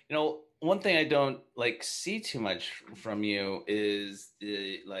 one thing I don't like see too much from you is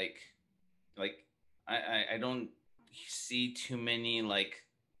the like I don't see too many like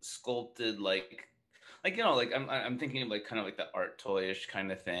sculpted like I'm thinking of like kind of like the art toyish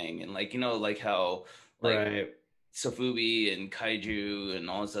kind of thing, and like how like right. Sofubi and kaiju and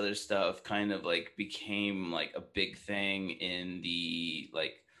all this other stuff kind of like became like a big thing in the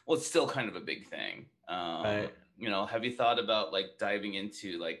it's still kind of a big thing. Right. Have you thought about like diving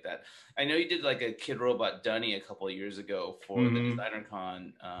into like that? I know you did like a Kid Robot Dunny a couple of years ago for the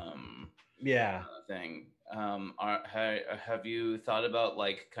DesignerCon Yeah. thing. Have you thought about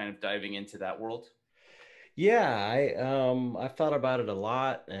like kind of diving into that world? Yeah, I've thought about it a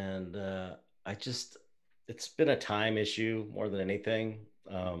lot, and it's been a time issue more than anything.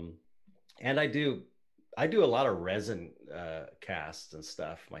 And I do a lot of resin casts and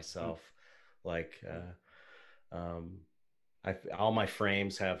stuff myself. Like all my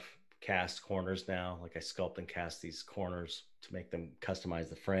frames have cast corners now. Like I sculpt and cast these corners to make them customize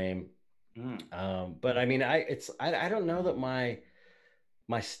the frame. But I mean, I don't know that my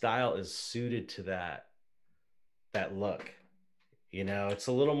style is suited to that look. It's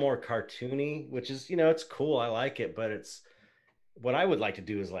a little more cartoony, which is, it's cool. I like it, but it's what I would like to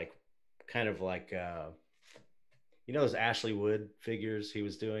do is like kind of like those Ashley Wood figures he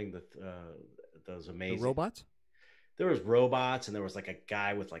was doing, those amazing The robots? There was robots, and there was like a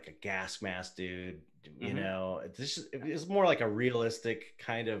guy with like a gas mask dude. It was more like a realistic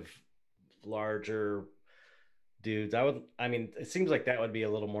kind of larger dudes. It seems like that would be a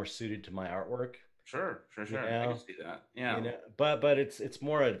little more suited to my artwork. Sure. I You can know, see that. Yeah. but it's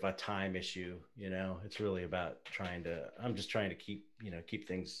more of a time issue. It's really about I'm just trying to keep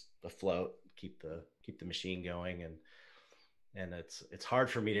things afloat, keep the machine going, and it's hard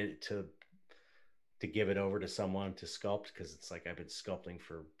for me to give it over to someone to sculpt, because it's like I've been sculpting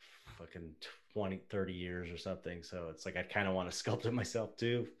for fucking 20-30 years or something, so it's like I kind of want to sculpt it myself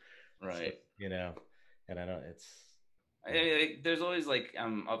too. So, Right. and I don't it's there's always like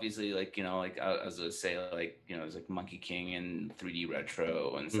obviously like like I was gonna say like there's like Monkey King and 3D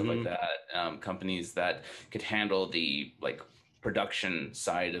Retro and stuff like Mhm. that, companies that could handle the like production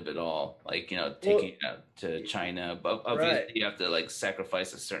side of it all, like taking Well, it out to China, but obviously right. you have to like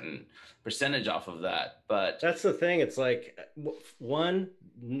sacrifice a certain percentage off of that. But That's the thing. It's like, one,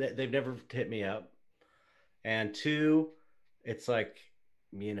 they've never hit me up, and two, it's like,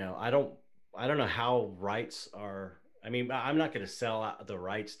 I don't know how rights are. I mean, I'm not going to sell out the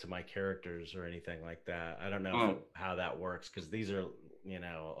rights to my characters or anything like that. I don't know um, how that works, because these are, they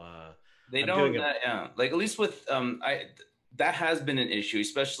I'm doing don't, a. yeah. Like at least with I that has been an issue,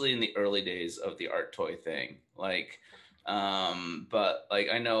 especially in the early days of the art toy thing. Like, but like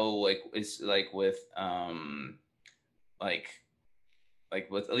I know, like it's like with like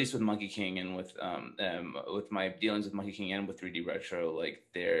with at least with Monkey King and with my dealings with Monkey King and with 3D Retro, like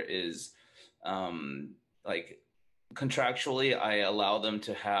there is like contractually I allow them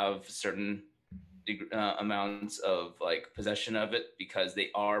to have certain amounts of like possession of it, because they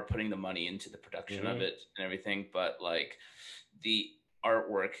are putting the money into the production of Mhm. it and everything, but like the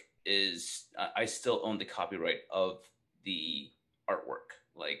artwork is I still own the copyright of the artwork,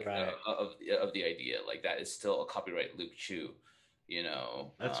 like Right. of the idea, like that is still a copyright Luke Chu,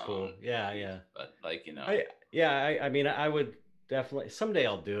 That's cool. Yeah, piece. yeah. But like I yeah, I mean, I would definitely someday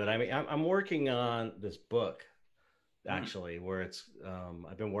I'll do it. I mean, I'm working on this book, mm, actually, where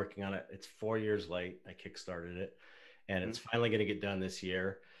I've been working on it. It's 4 years late. I kickstarted it, and mm, it's finally going to get done this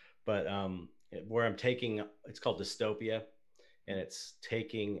year. But where I'm taking, it's called Dystopia, and it's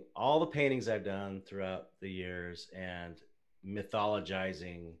taking all the paintings I've done throughout the years and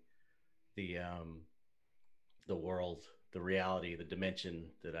mythologizing the world, the reality, the dimension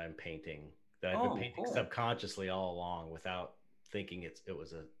that I'm painting, that I've been oh, painting cool. subconsciously all along without thinking it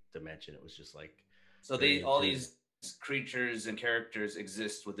was a dimension. It was just like So very they all intuitive. these creatures and characters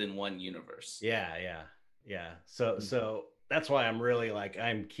exist within one universe. Yeah, yeah, yeah. So that's why I'm really like,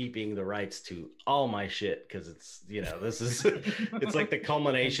 I'm keeping the rights to all my shit, because this is it's like the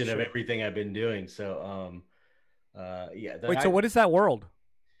culmination of Sure. everything I've been doing. So yeah, Wait, so what is that world?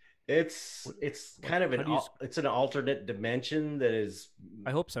 it's Like, kind of how do you? it's an alternate dimension that is.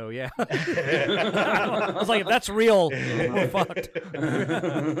 I hope so. Yeah. I was like, if that's real, we're fucked.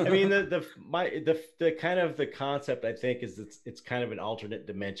 I mean, the kind of the concept, I think, is it's kind of an alternate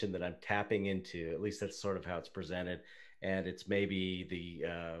dimension that I'm tapping into. At least that's sort of how it's presented, and it's maybe the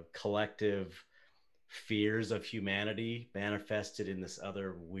collective fears of humanity manifested in this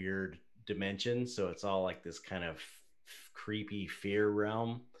other weird dimension. So it's all like this kind of creepy fear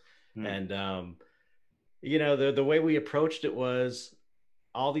realm, Hmm. and the way we approached it was,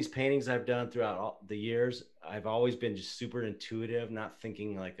 all these paintings I've done throughout all the years, I've always been just super intuitive, not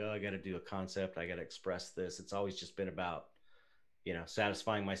thinking like, oh, I got to do a concept, I got to express this. It's always just been about,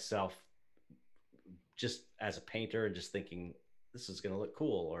 satisfying myself just as a painter, and just thinking this is going to look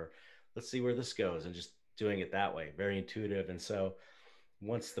cool, or let's see where this goes, and just doing it that way, very intuitive. And so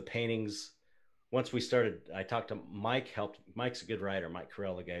once the paintings, once we started, I talked to Mike. Mike's a good writer. Mike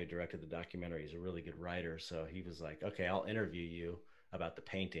Carell, the guy who directed the documentary, is a really good writer. So he was like, okay, I'll interview you about the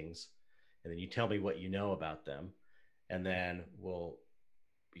paintings, and then you tell me what you know about them, and then we'll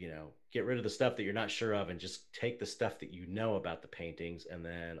get rid of the stuff that you're not sure of, and just take the stuff that you know about the paintings, and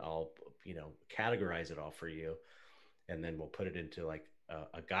then I'll categorize it all for you, and then we'll put it into like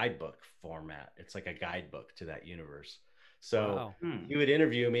a guidebook format. It's like a guidebook to that universe. So Wow. he would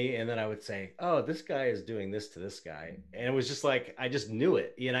interview me, and then I would say, oh, this guy is doing this to this guy. And it was just like, I just knew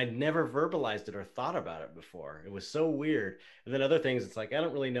it. And I never verbalized it or thought about it before. It was so weird. And then other things, it's like, I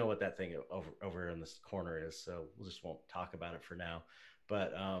don't really know what that thing over in this corner is. So we just won't talk about it for now.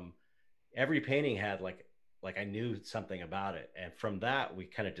 But every painting had like I knew something about it. And from that, we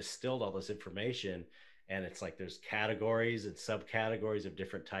kind of distilled all this information. And it's like there's categories and subcategories of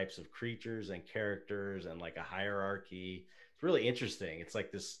different types of creatures and characters, and like a hierarchy. It's really interesting. It's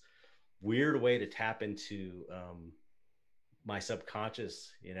like this weird way to tap into my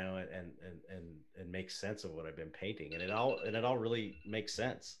subconscious, and make sense of what I've been painting. And it all really makes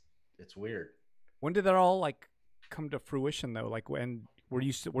sense. It's weird. When did that all like come to fruition though? Like when were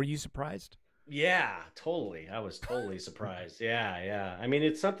you surprised? Yeah, totally. I was totally surprised. Yeah. I mean,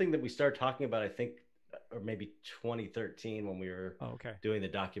 it's something that we started talking about, I think, or maybe 2013 when we were Oh, okay. doing the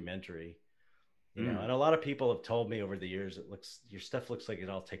documentary. Mm. And a lot of people have told me over the years, your stuff looks like it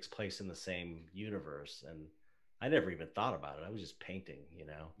all takes place in the same universe, and I never even thought about it. I was just painting.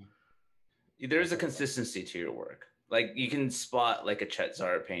 There's a consistency to your work. Like you can spot like a Chet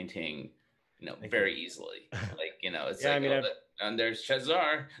Zar painting, Thank very you. easily. Like, it's Yeah, I like, mean, oh, and there's Chet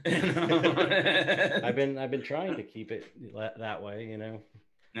Zar. I've been trying to keep it that way.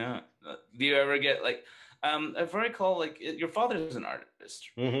 Yeah. Do you ever get like, if I recall, like your father is an artist.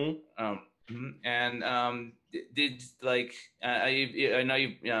 Mm-hmm. And did like I know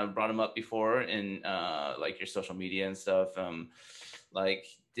you brought him up before in like your social media and stuff. Like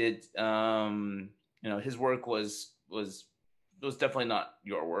did his work was definitely not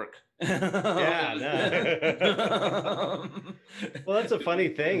your work. Yeah, no. Well, that's a funny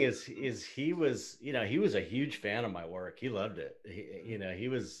thing is he was a huge fan of my work. He loved it.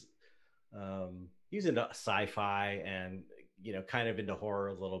 He's into sci-fi and kind of into horror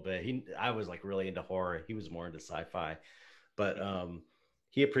a little bit. I was like really into horror. He was more into sci-fi, but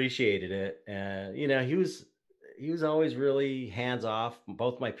he appreciated it, and he was always really hands off.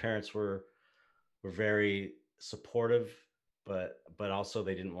 Both my parents were very supportive, but also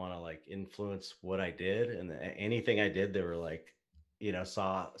they didn't want to like influence what I did, and anything I did they were like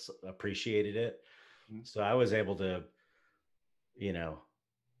saw appreciated it. So I was able to you know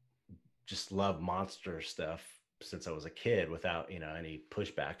just love monster stuff since I was a kid without any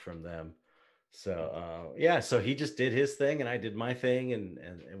pushback from them. So yeah, so he just did his thing and I did my thing, and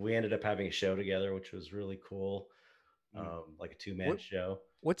we ended up having a show together, which was really cool. Like a two-man What show.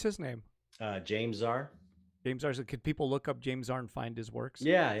 what's his name? James Czar. James Arn. Could people look up James Arn and find his works?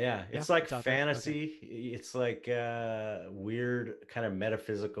 Yeah. Yeah, It's like it's out there. Okay. fantasy. It's like weird kind of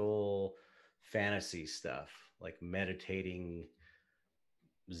metaphysical fantasy stuff, like meditating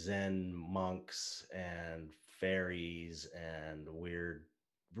Zen monks and fairies and weird,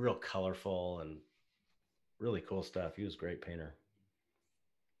 real colorful and really cool stuff. He was a great painter.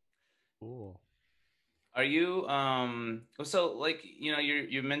 Cool. Are you so like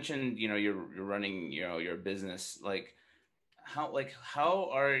you mentioned you're running your business, like how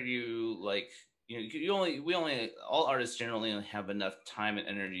are you, like you only we only all artists generally only have enough time and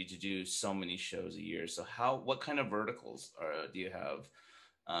energy to do so many shows a year, so what kind of verticals do you have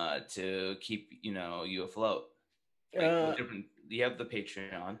to keep you afloat, like what Uh, different, you have the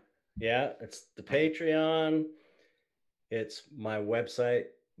Patreon. yeah, it's the Patreon. It's my website,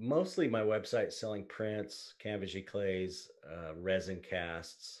 mostly my website selling prints, canvas clays, resin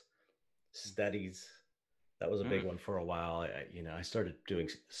casts, studies. That was a big Mm, one for a while. I started doing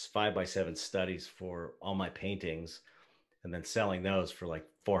 5x7 studies for all my paintings, and then selling those for like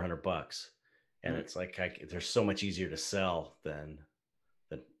 $400. And mm, it's like they're so much easier to sell than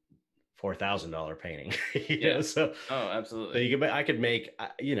 $4,000 painting. yeah. So Oh, absolutely. I could make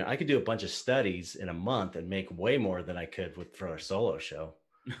I could do a bunch of studies in a month and make way more than I could for a solo show.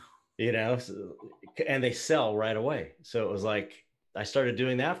 So, and they sell right away. So it was like I started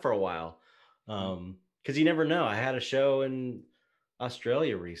doing that for a while. Because you never know. I had a show in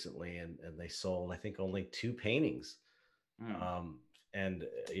Australia recently, and they sold I think only 2 paintings. Mm, Um, and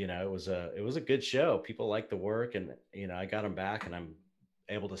it was a good show. People liked the work, and I got them back, and I'm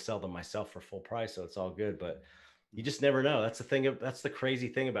able to sell them myself for full price, so it's all good. But you just never know. That's the crazy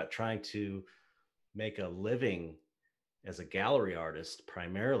thing about trying to make a living as a gallery artist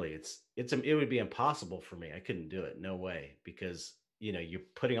primarily. It would be impossible for me. I couldn't do it. No way. Because you're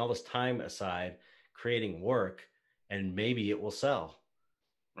putting all this time aside creating work, and maybe it will sell.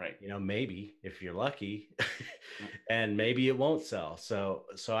 right. Maybe if you're lucky. Mm, And maybe it won't sell. So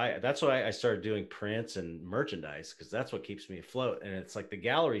that's why I started doing prints and merchandise, because that's what keeps me afloat. And it's like the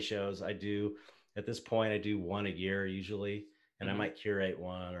gallery shows I do at this point, I do one a year usually, and I mhm. might curate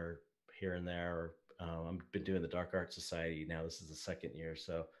one or here and there. Or I've been doing the Dark Art Society now. This is the second year,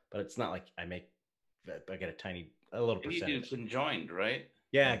 so but it's not like I get a little And you do percentage. conjoined, right?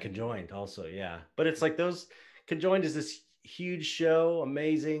 Yeah, conjoined also, yeah. But it's like those conjoined is this huge show,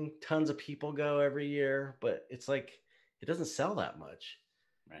 amazing, tons of people go every year, but it's like it doesn't sell that much.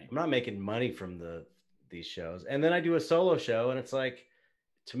 Right. I'm not making money from these shows. And then I do a solo show, and it's like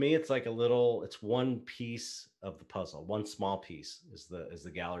to me it's like it's one piece of the puzzle. One small piece is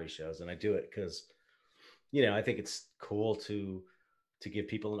the gallery shows, and I do it because I think it's cool to give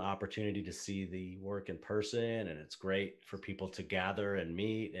people an opportunity to see the work in person, and it's great for people to gather and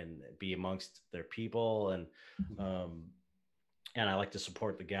meet and be amongst their people. And and I like to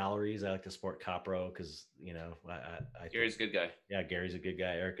support the galleries. I like to support Copro because I Gary's a good guy. Yeah, Gary's a good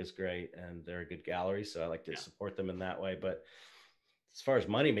guy. Erica's great, and they're a good gallery, so I like to support them in that way. But as far as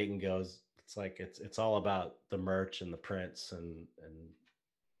money making goes, it's like it's all about the merch and the prints and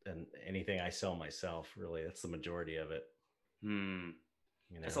anything I sell myself. Really, that's the majority of it.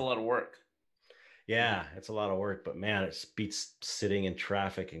 That's a lot of work. Yeah, it's a lot of work, but man, it beats sitting in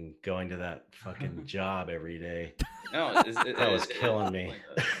traffic and going to that fucking job every day. No, that was killing me.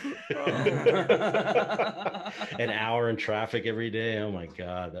 An hour in traffic every day. Oh my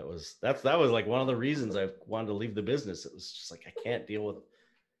God, that was like one of the reasons I wanted to leave the business. It was just like I can't deal with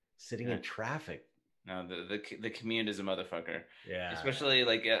sitting in traffic. No, the commute is a motherfucker. Yeah, especially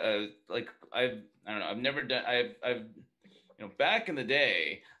like I don't know. I've never done. I've back in the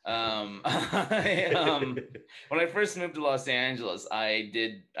day, when I first moved to Los Angeles, I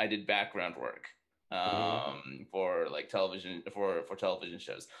did background work for like television for television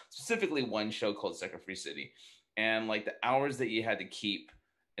shows, specifically one show called Sucker Free City, and like the hours that you had to keep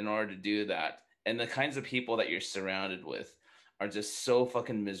in order to do that, and the kinds of people that you're surrounded with are just so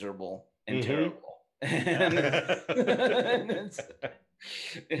fucking miserable and terrible. And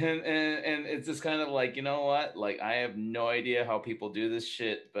it's just kind of like, you know what? Like, I have no idea how people do this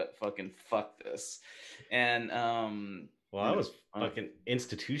shit, but fucking fuck this. And well, I was fucking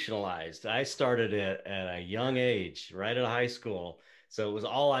institutionalized. I started at a young age, right out of high school, so it was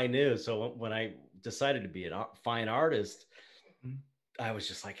all I knew. So when I decided to be a fine artist, I was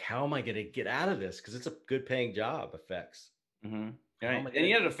just like, how am I going to get out of this? Because it's a good paying job, effects. Right. And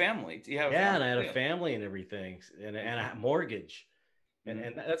you had a family. And I had a family and everything, and a mortgage.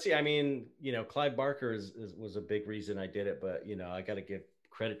 And that's, I mean, Clive Barker was a big reason I did it, but I got to give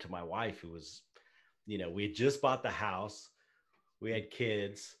credit to my wife, who was, we had just bought the house, we had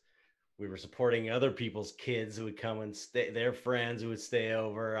kids, we were supporting other people's kids who would come and stay, their friends who would stay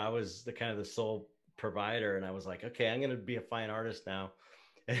over. I was the sole provider, and I was like, okay, I'm going to be a fine artist now.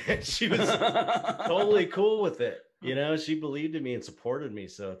 And she was totally cool with it. She believed in me and supported me.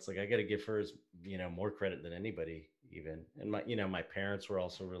 So it's like, I got to give her, more credit than anybody even. And my parents were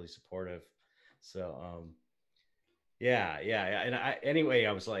also really supportive. So, yeah. And anyway,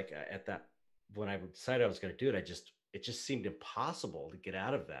 I was like at that, when I decided I was going to do it, it just seemed impossible to get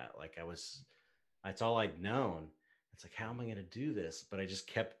out of that. Like that's all I'd known. It's like, how am I going to do this? But I just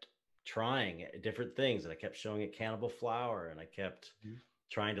kept trying different things, and I kept showing at Cannibal Flower, and I kept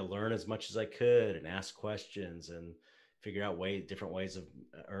trying to learn as much as I could and ask questions and figure out different ways of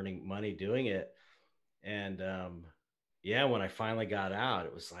earning money doing it. And when I finally got out,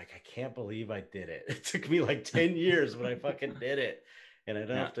 it was like, I can't believe I did it. It took me like 10 years, but I fucking did it. And I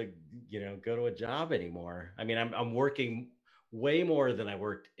don't have to, go to a job anymore. I mean, I'm working way more than I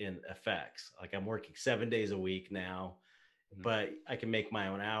worked in effects. Like, I'm working 7 days a week now, but I can make my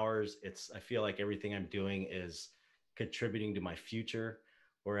own hours. I feel like everything I'm doing is contributing to my future.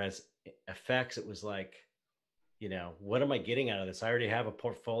 Whereas effects, it was like, what am I getting out of this? I already have a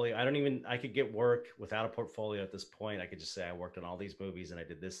portfolio. I could get work without a portfolio at this point. I could just say I worked on all these movies and I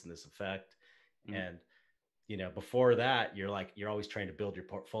did this and this effect. And, before that, you're always trying to build your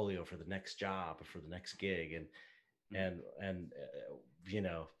portfolio for the next job or for the next gig. And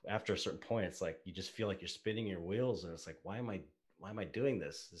after a certain point, it's like, you just feel like you're spinning your wheels, and it's like, why am I doing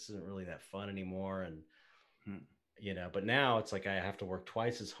this? This isn't really that fun anymore. And, but now it's like, I have to work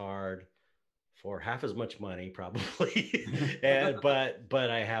twice as hard for half as much money, probably. but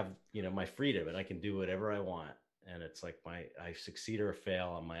I have, my freedom, and I can do whatever I want. And it's like I succeed or fail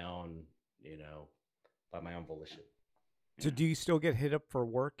on my own, by my own volition. So do you still get hit up for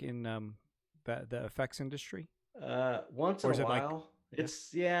work in the effects industry? Once in a while.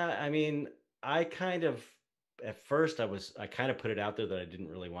 I mean, I kind of, at first I kind of put it out there that I didn't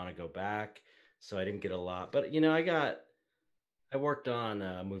really want to go back. So I didn't get a lot, but I worked on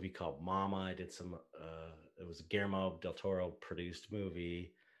a movie called Mama. I did some, it was a Guillermo del Toro produced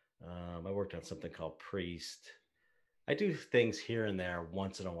movie. I worked on something called Priest. I do things here and there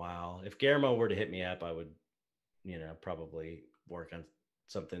once in a while. If Guillermo were to hit me up, I would, probably work on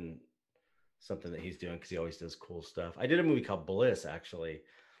something that he's doing, because he always does cool stuff. I did a movie called Bliss, actually,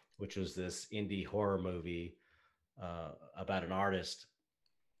 which was this indie horror movie about an artist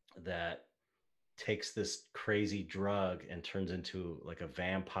that takes this crazy drug and turns into like a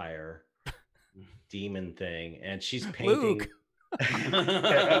vampire demon thing, and she's painting.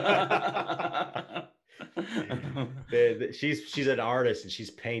 She's an artist, and she's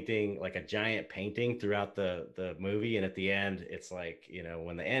painting like a giant painting throughout the movie, and at the end, it's like,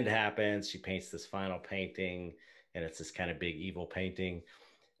 when the end happens, she paints this final painting, and it's this kind of big evil painting.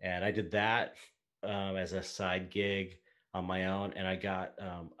 And I did that as a side gig. on my own, and I got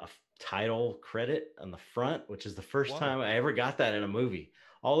a title credit on the front, which is the first Wow. time I ever got that in a movie.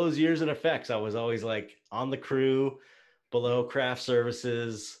 All those years in effects, I was always like on the crew, below craft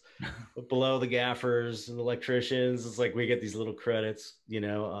services, below the gaffers and electricians. It's like we get these little credits,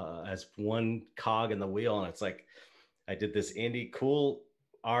 as one cog in the wheel, and it's like I did this cool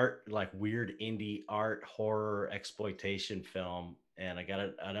art, like weird indie art horror exploitation film, and I got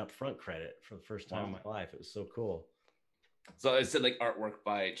an upfront credit for the first time in my life. It was so cool. So it said like artwork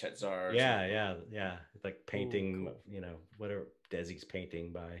by Chet Zar. Yeah. It's like painting, cool. whatever Desi's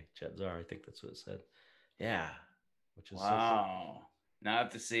painting by Chet Zar. I think that's what it said. Yeah, which is wow. So cool. Now I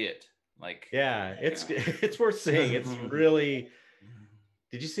have to see it. Like, yeah, it's worth seeing. It's really.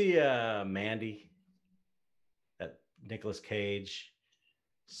 Did you see Mandy? That Nicolas Cage,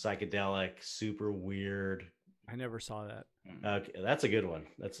 psychedelic, super weird. I never saw that. Okay, that's a good one.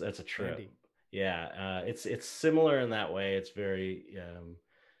 That's a trip. Mandy. Yeah, it's similar in that way. It's very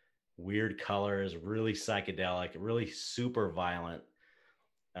weird colors, really psychedelic, really super violent.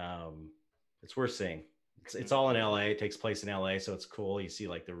 It's worth seeing. It's all in LA. It takes place in LA, so it's cool. You see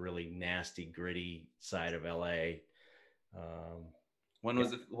like the really nasty, gritty side of LA. When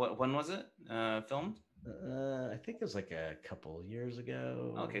was it? When was it filmed? I think it was like a couple years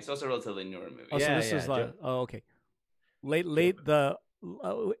ago. Okay, so it's a relatively newer movie. Oh, so this is like okay. Late the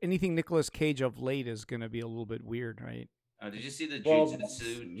anything Nicolas Cage of late is going to be a little bit weird, right? Did you see the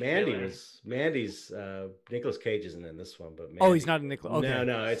Jujutsu? Mandy's Nicolas Cage isn't in this one, but Mandy, he's not in Nicolas. Okay.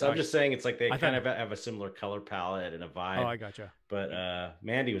 No. I'm just saying it's like they kind of have a similar color palette and a vibe. Oh, I gotcha. But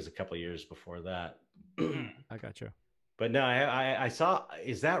Mandy was a couple of years before that. I gotcha. But no, I saw.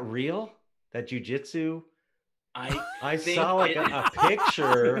 Is that real? That jujitsu? I saw like a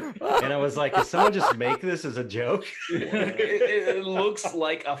picture, and I was like, "Did someone just make this as a joke?" It looks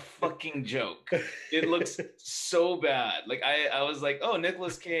like a fucking joke. It looks so bad. Like I was like, "Oh,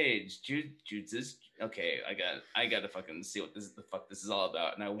 Nicolas Cage, jujitsu. Okay, I got to fucking see what the fuck this is all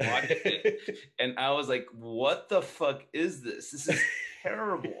about." And I watched it, and I was like, "What the fuck is this? This is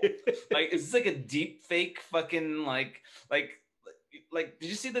terrible. Like, is this like a deep fake fucking like?" Did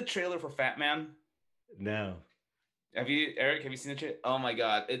you see the trailer for Fat Man? No. Eric, have you seen the trailer? Oh my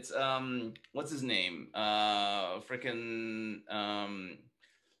god. It's what's his name? Freaking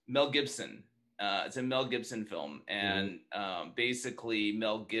Mel Gibson. It's a Mel Gibson film, and basically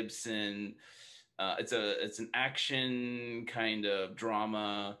Mel Gibson it's an action kind of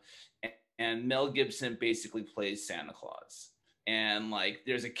drama, and Mel Gibson basically plays Santa Claus. And like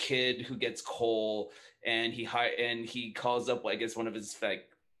there's a kid who gets coal, and he calls up, I guess, one of his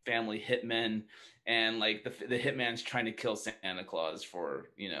family hitmen, and like the hitman's trying to kill Santa Claus for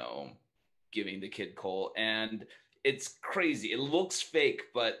giving the kid coal, and it's crazy. It looks fake,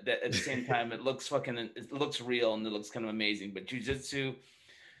 but at the same time it looks real, and it looks kind of amazing. But Jujutsu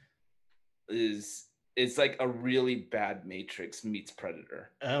it's like a really bad Matrix meets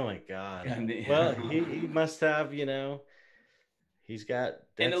Predator. Oh my god. Well, he must have he's got,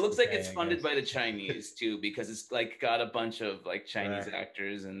 and it looks like it's funded by the Chinese too, because it's like got a bunch of like Chinese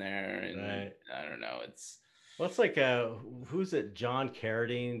actors in there, and I don't know. Well, it's like who's it? John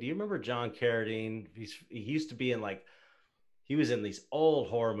Carradine. Do you remember John Carradine? He used to be in he was in these old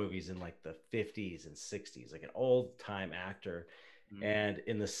horror movies in like the 50s and 60s, like an old time actor. And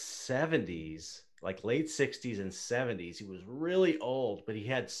in the 70s, like late 60s and 70s, he was really old, but he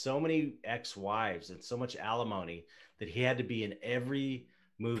had so many ex-wives and so much alimony that he had to be in every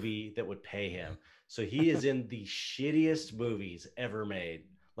movie that would pay him. So he is in the shittiest movies ever made,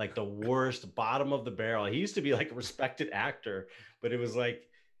 like the worst, bottom of the barrel. He used to be like a respected actor, but it was like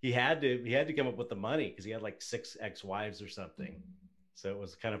he had to come up with the money because he had like 6 ex-wives or something. So it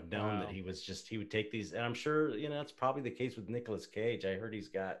was kind of known that he would take these, and I'm sure that's probably the case with Nicolas Cage. I heard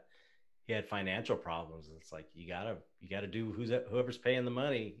he had financial problems. It's like you gotta do whoever's paying the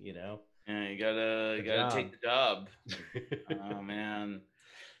money. Yeah, you gotta take the job. Oh man,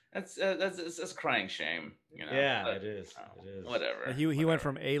 that's a crying shame. Yeah, but, it is. Whatever. He went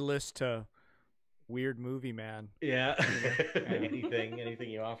from A-list to weird movie man. Yeah. anything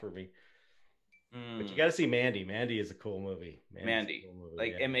you offer me. But you got to see Mandy. Mandy is a cool movie. Mandy, cool movie,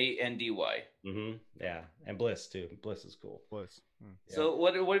 like Mandy. Yeah, and Bliss too. Bliss is cool. Bliss. Yeah. So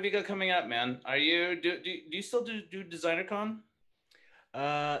what have you got coming up, man? Are you do you still do Designer Con?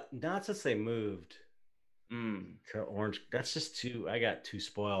 Not since they moved to Orange. That's just too. I got too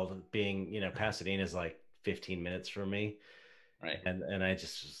spoiled. Being Pasadena's like 15 minutes from me, right? And I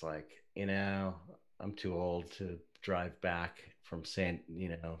just was like, I'm too old to drive back from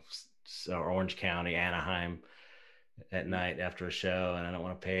Orange County, Anaheim at night after a show, and I don't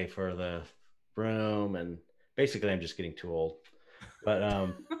want to pay for the room. And basically I'm just getting too old. But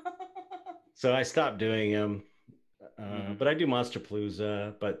so I stopped doing them. But I do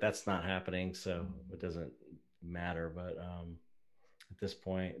Monsterpalooza, but that's not happening, so it doesn't matter. But at this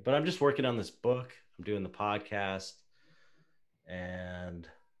point, but I'm just working on this book. I'm doing the podcast and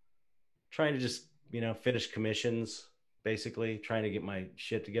trying to just finish commissions. Basically, trying to get my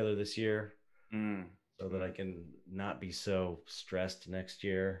shit together this year so that I can not be so stressed next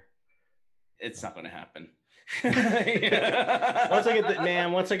year. It's not going to happen. Once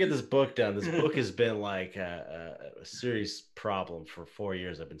I get this book done, this book has been like a serious problem for 4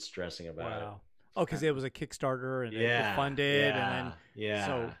 years. I've been stressing about it. Oh, because it was a Kickstarter and it funded, and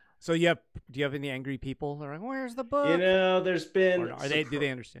then so do you have any angry people? They're like, "Where's the book?" There's been do they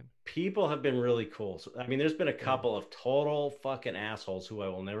understand? People have been really cool. So, I mean, there's been a couple of total fucking assholes who I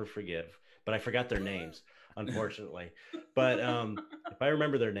will never forgive, but I forgot their names. Unfortunately, but if I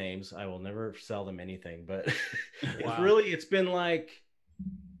remember their names, I will never sell them anything. But it's been like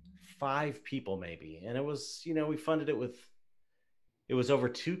 5 people maybe, and it was we funded it with, it was over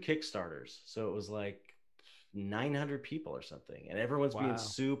 2 Kickstarters, so it was like 900 people or something, and everyone's being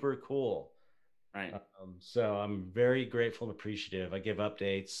super cool. Right. So I'm very grateful and appreciative. I give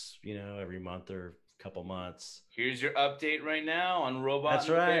updates, every month or couple months. Here's your update right now on Robot. That's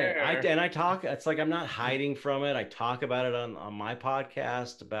right. I talk. It's like I'm not hiding from it. I talk about it on my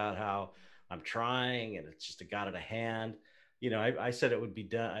podcast about how I'm trying, and it's just got it a hand. I said it would be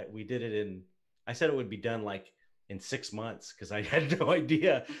done. I said it would be done like in 6 months because I had no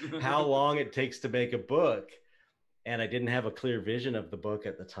idea how long it takes to make a book, and I didn't have a clear vision of the book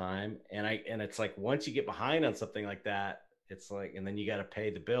at the time. And it's like once you get behind on something like that, it's like, and then you got to pay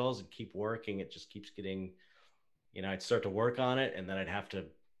the bills and keep working. It just keeps getting, I'd start to work on it and then I'd have to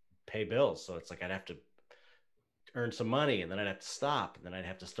pay bills. So it's like, I'd have to earn some money and then I'd have to stop and then I'd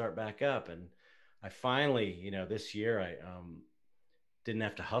have to start back up. And I finally, this year I didn't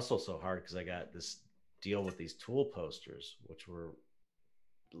have to hustle so hard because I got this deal with these tool posters, which were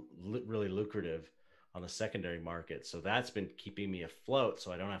really lucrative on the secondary market. So that's been keeping me afloat.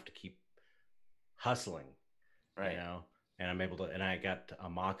 So I don't have to keep hustling, right. And I'm able to, and I got a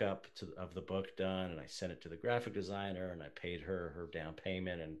mock-up of the book done, and I sent it to the graphic designer, and I paid her down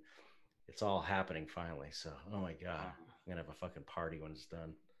payment, and it's all happening finally. So, oh my God, I'm gonna have a fucking party when it's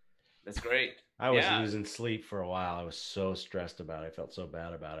done. That's great. I was losing sleep for a while. I was so stressed about it. I felt so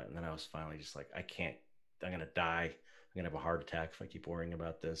bad about it, and then I was finally just like, I'm gonna die. I'm gonna have a heart attack if I keep worrying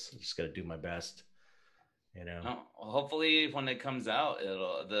about this. I just gotta do my best. Well, hopefully when it comes out,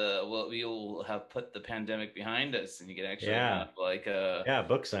 we'll have put the pandemic behind us, and you can actually have like a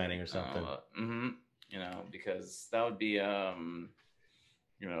book signing or something. Because that would be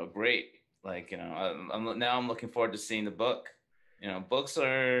great. Like I'm looking forward to seeing the book. Books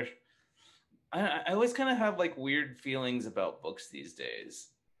are. I always kind of have like weird feelings about books these days.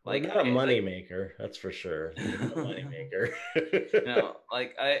 Like not a money maker, that's for sure. Not a money maker.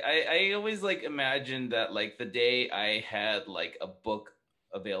 Like I always like imagined that like the day I had like a book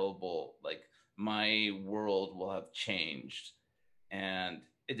available, like my world will have changed, and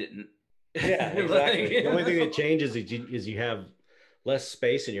it didn't. Yeah, exactly. The only thing that changes is you have less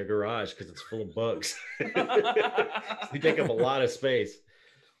space in your garage because it's full of books. You take up a lot of space.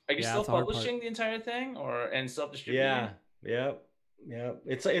 Are you still publishing the entire thing, and self-distributing? Yeah.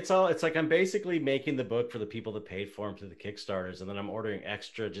 It's like I'm basically making the book for the people that paid for them through the Kickstarters, and then I'm ordering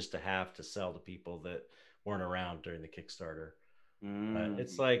extra just to have to sell to people that weren't around during the Kickstarter. But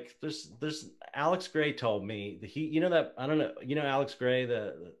it's like there's Alex Gray told me that I don't know, Alex Gray,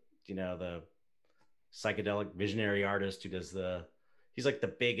 the psychedelic visionary artist who does he's like the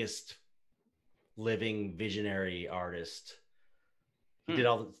biggest living visionary artist. He did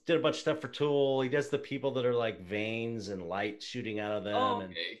a bunch of stuff for Tool. He does the people that are like veins and light shooting out of them. Oh,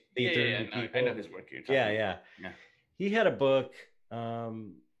 okay. I know his work. You're talking yeah. He had a book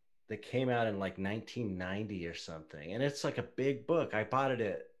that came out in like 1990 or something, and it's like a big book. I bought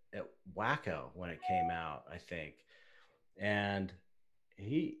it at Wacko when it came out, I think, and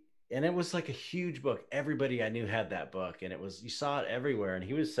it was like a huge book. Everybody I knew had that book, and you saw it everywhere. And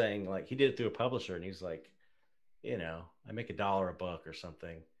he was saying like he did it through a publisher, and he was like, I make $1 a book or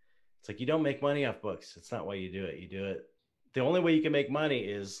something. It's like, you don't make money off books. It's not why you do it. You do it. The only way you can make money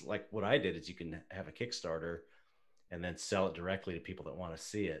is like what I did, is you can have a Kickstarter and then sell it directly to people that want to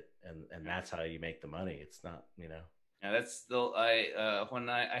see it. And that's how you make the money. It's not, Yeah, that's still, when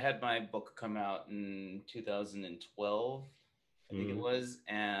I had my book come out in 2012, I think it was.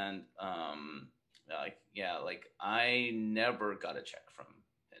 And I never got a check from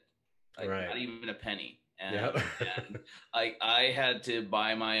it. Like, not even a penny. and, and I had to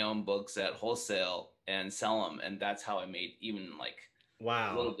buy my own books at wholesale and sell them, and that's how I made even like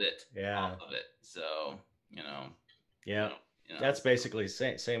a little bit off of it. So that's basically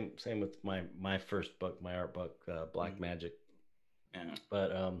same with my first book, my art book, Black Magic. Yeah.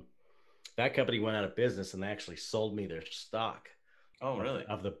 But that company went out of business, and they actually sold me their stock. Oh, really?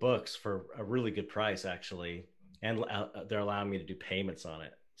 Of the books for a really good price, actually, and they're allowing me to do payments on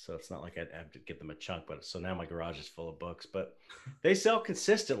it. So it's not like I'd have to give them a chunk, but so now my garage is full of books, but they sell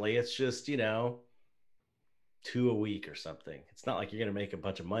consistently. It's just, 2 a week or something. It's not like you're going to make a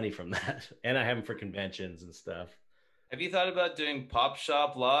bunch of money from that. And I have them for conventions and stuff. Have you thought about doing Pop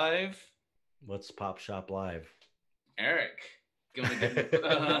Shop Live? What's Pop Shop Live? Eric. You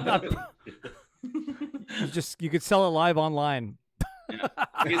could sell it live online. Yeah.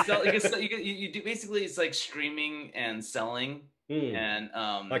 You do basically, it's like streaming and selling. And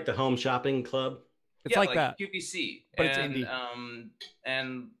like the home shopping club. It's like that QVC, but it's indie.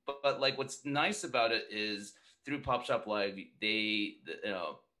 But like what's nice about it is through Pop Shop Live,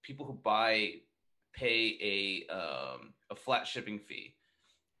 people who pay a flat shipping fee,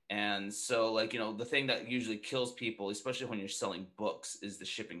 and so like the thing that usually kills people, especially when you're selling books, is the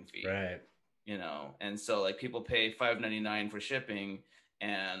shipping fee, right? And so like people pay $5.99 for shipping,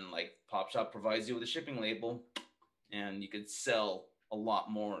 and like Pop Shop provides you with a shipping label. And you could sell a lot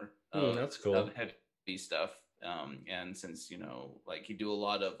more that's cool. of heavy stuff. And since like you do a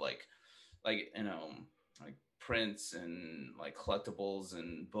lot of like prints and like collectibles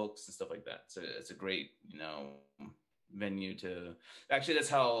and books and stuff like that, so it's a great venue to. Actually, that's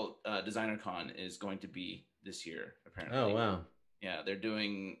how DesignerCon is going to be this year. Apparently. Oh wow. Yeah, they're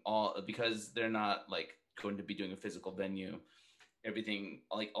doing because they're not like going to be doing a physical venue. Everything,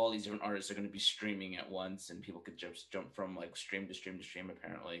 like all these different artists are going to be streaming at once, and people could just jump from like stream to stream to stream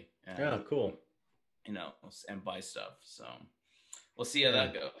apparently. And, cool. And buy stuff. So we'll see how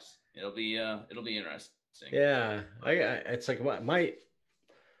that goes. It'll be interesting. Yeah, it's like my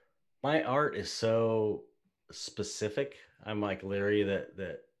art is so specific. I'm like leery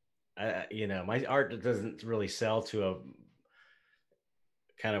that my art doesn't really sell to a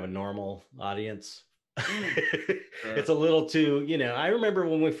kind of a normal audience. Sure. It's a little too, I remember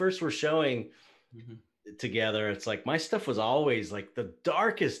when we first were showing together, it's like my stuff was always like the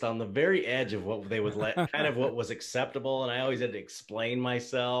darkest on the very edge of what they would let kind of what was acceptable. And I always had to explain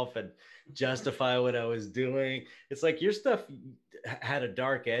myself and justify what I was doing. It's like your stuff had a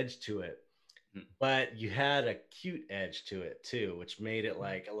dark edge to it, but you had a cute edge to it too, which made it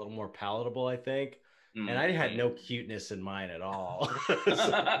like a little more palatable, I think. And I had no cuteness in mine at all.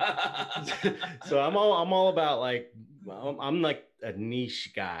 so I'm all about like, I'm like a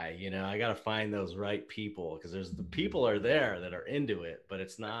niche guy, I got to find those right people, because the people are there that are into it, but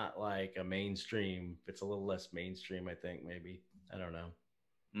it's not like a mainstream. It's a little less mainstream, I think, maybe. I don't know.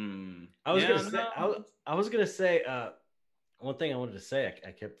 I was going to say, one thing I wanted to say,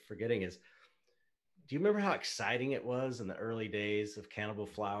 I kept forgetting is, do you remember how exciting it was in the early days of Cannibal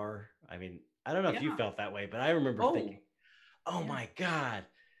Flower? I mean, I don't know if you felt that way, but I remember thinking, my God,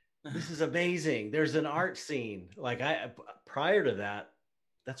 this is amazing. There's an art scene. Like prior to that,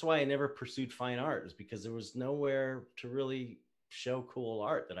 that's why I never pursued fine art, is because there was nowhere to really show cool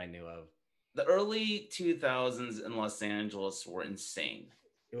art that I knew of. The early 2000s in Los Angeles were insane.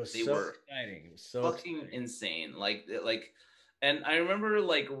 They were exciting. It was so fucking insane. And I remember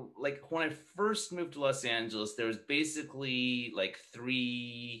like when I first moved to Los Angeles, there was basically like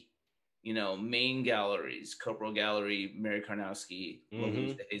 3 main galleries: Copro Gallery, Mary Karnowski,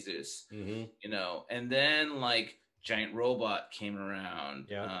 Luz de Jesus, and then like Giant Robot came around,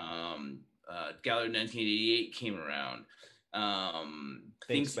 Gallery 1988 came around,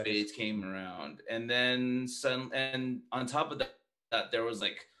 ThinkSpace came around, and then and on top of that there was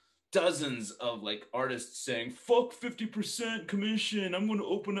like dozens of like artists saying fuck 50% commission, I'm going to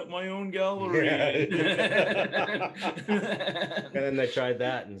open up my own gallery. And then they tried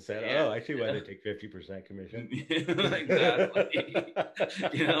that and said, actually, why they take 50% commission? Exactly.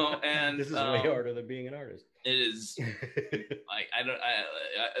 And this is way harder than being an artist. It is. Like I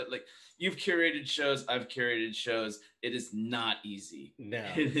like, you've curated shows, I've curated shows. It is not easy. No,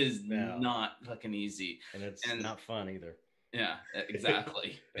 it is not fucking easy, and it's not fun either. Yeah,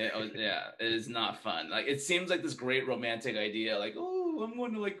 exactly. It is not fun. Like, it seems like this great romantic idea, like, oh, I'm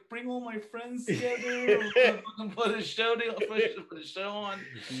going to like bring all my friends together. I'm gonna fucking put a show on.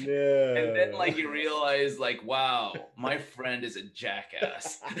 No. And then like you realize like, wow, my friend is a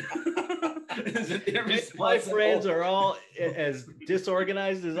jackass. Is it my irresponsible? friends are all as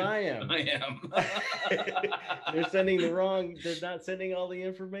disorganized as I am. I am. They're not sending all the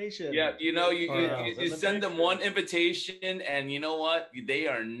information. Yeah, you know, you the send them picture. one invitation, and you know what? They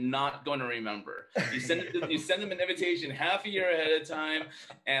are not going to remember. You send them an invitation half a year ahead of time,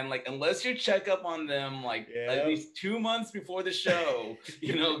 and like unless you check up on them like at least 2 months before the show,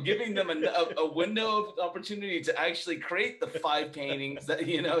 you know, giving them a window of opportunity to actually create the 5 paintings that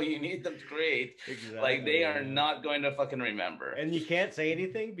you know you need them to create. Exactly, like they are not going to fucking remember. And you can't say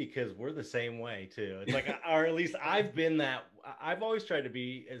anything because we're the same way too. It's like, or at least I've been that. I've always tried to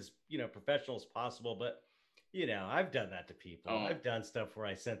be as, you know, professional as possible, but you know, I've done that to people. I've done stuff where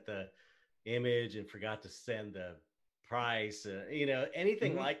I sent the image and forgot to send the price, you know,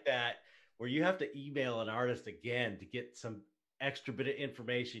 anything like that, where you have to email an artist again to get some extra bit of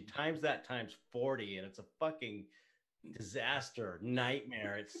information, times 40, and it's a fucking disaster,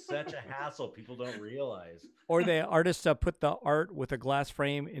 nightmare. It's such a hassle. People don't realize. Or the artists put the art with a glass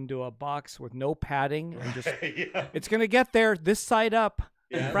frame into a box with no padding and just it's gonna get there this side up,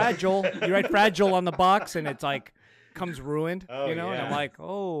 fragile. You write fragile on the box and it's like comes ruined, you know. And I'm like,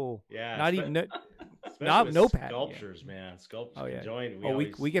 not even no padding. Sculptures, man, sculptures. Oh yeah,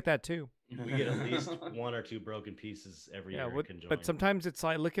 conjoined. We get that too. We get at least 1 or 2 broken pieces every year. But sometimes it's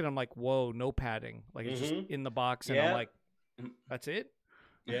like, look at them like, whoa, no padding. Like it's just in the box, and I'm like, that's it.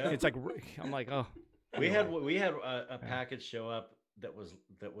 Yeah, it's like I'm like, oh. We had a package show up that was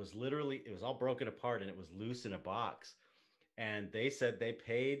literally, it was all broken apart and it was loose in a box, and they said they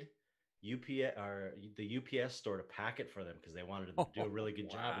paid UPS or the UPS store to pack it for them because they wanted to do a really good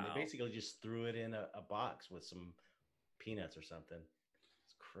job, and they basically just threw it in a box with some peanuts or something.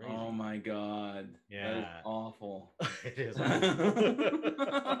 Crazy. Oh my god. Yeah. That is awful. It is awful.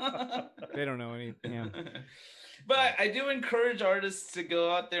 They don't know any. Yeah. But I do encourage artists to go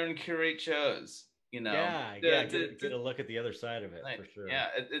out there and curate shows. You know. Get a look at the other side of it, for sure. Yeah,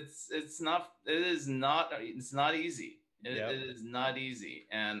 it's not easy. It is not easy.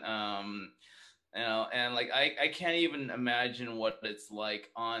 And you know, and like I can't even imagine what it's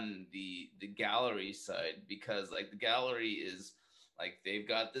like on the gallery side, because like the gallery is like they've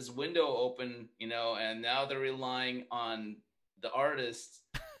got this window open, you know, and now they're relying on the artist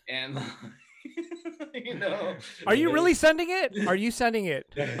and you know. Are you really sending it? Are you sending it?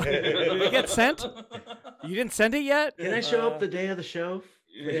 Did it get sent? You didn't send it yet? Can I show up the day of the show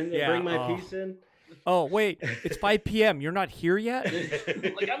and bring my piece in? Oh wait, it's 5 p.m. You're not here yet.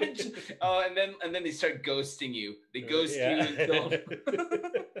 Like I'm in. Oh, and then they start ghosting you. They ghost you until.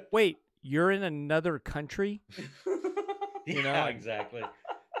 Wait, you're in another country? You know, exactly.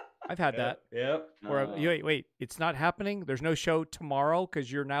 I've had that. Yep. Where wait, it's not happening. There's no show tomorrow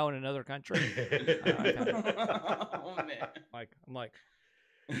because you're now in another country. Oh man! I'm like,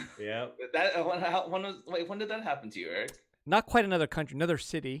 yeah. When did that happen to you, Eric? Not quite another country, another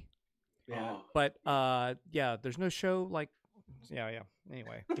city. Yeah. But there's no show. Like,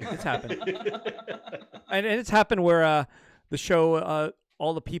 Anyway, it's happened, and it's happened where the show,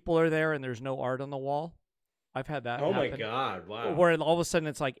 all the people are there and there's no art on the wall. I've had that. Oh happen. my god! Wow. Where all of a sudden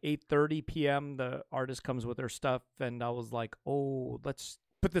it's like 8:30 p.m. The artist comes with their stuff, and I was like, "Oh, let's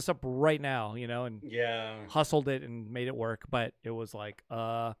put this up right now," you know, and hustled it and made it work. But it was like,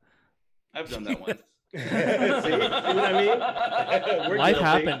 I've done that once. See what I mean? We're Life guilty.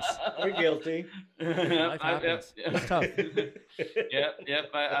 happens. We're guilty. Life happens. It's tough. Yep.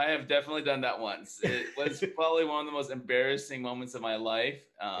 I have definitely done that once. It was probably one of the most embarrassing moments of my life.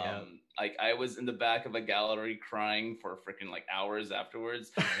 Like I was in the back of a gallery crying for freaking like hours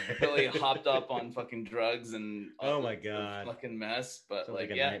afterwards. Really hopped up on fucking drugs and oh my god, fucking mess. But sounds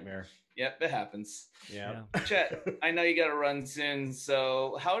like a nightmare. Yep, it happens. Yeah. Chet, I know you got to run soon.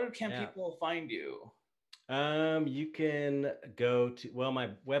 So how can people find you? You can go to, my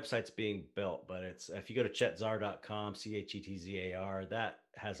website's being built, but it's, if you go to chetzar.com, CHETZAR, that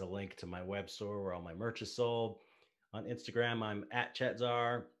has a link to my web store where all my merch is sold. On Instagram, I'm at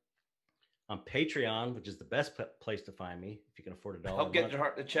chetzar. On Patreon, which is the best place to find me, if you can afford $1. Help get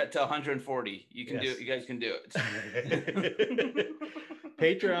Chet to 140. You can do it. You guys can do it.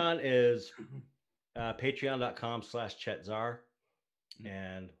 Patreon is patreon.com/chetzar.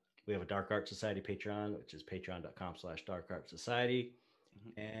 And we have a Dark Art Society Patreon, which is patreon.com/Dark Art Society.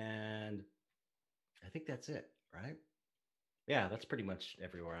 And I think that's it, right? Yeah, that's pretty much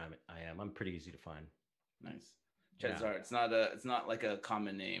everywhere I am. I'm pretty easy to find. Nice. Chedzar. It's not like a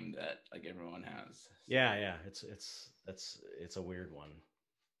common name that like everyone has. So. Yeah. It's a weird one,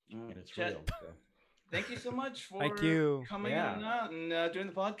 and it's Chet, real. So. Thank you so much for Thank you. coming on out and doing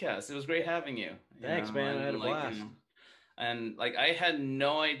the podcast. It was great having you. Thanks, man. I had a blast. And like I had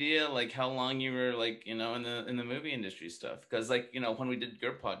no idea like how long you were like in the movie industry stuff, because like when we did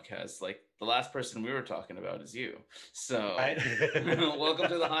your podcast, like the last person we were talking about is you. So welcome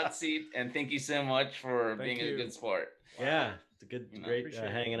to the hot seat, and thank you so much for being a good sport. Yeah, it's great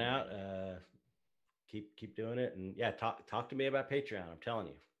hanging out. Keep doing it, and yeah, talk to me about Patreon. I'm telling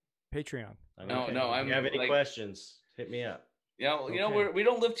you. Patreon. No, if you have any questions, hit me up. Yeah, we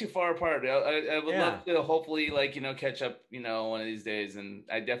don't live too far apart. I would love to hopefully catch up one of these days, and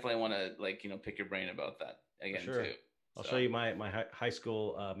I definitely want to pick your brain about that again too. I'll show you my high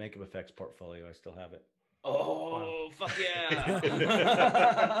school makeup effects portfolio. I still have it. Oh, wow. Fuck yeah!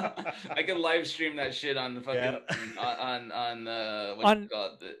 I can live stream that shit on the fucking on what you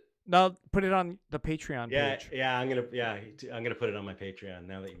call it. No, put it on the Patreon page. Yeah, I'm gonna put it on my Patreon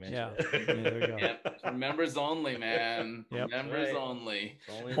now that you mentioned it. Yeah, there we go. Yep. Members only, man. Yep. Members only.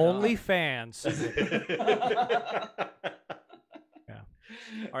 Only fans. Yeah.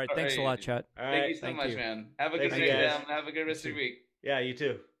 All right. Thanks a lot, Chet. Thank you so much, man. Have a good day, man. Have a good rest of your week. Yeah, you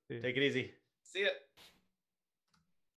too. Take it easy. See ya.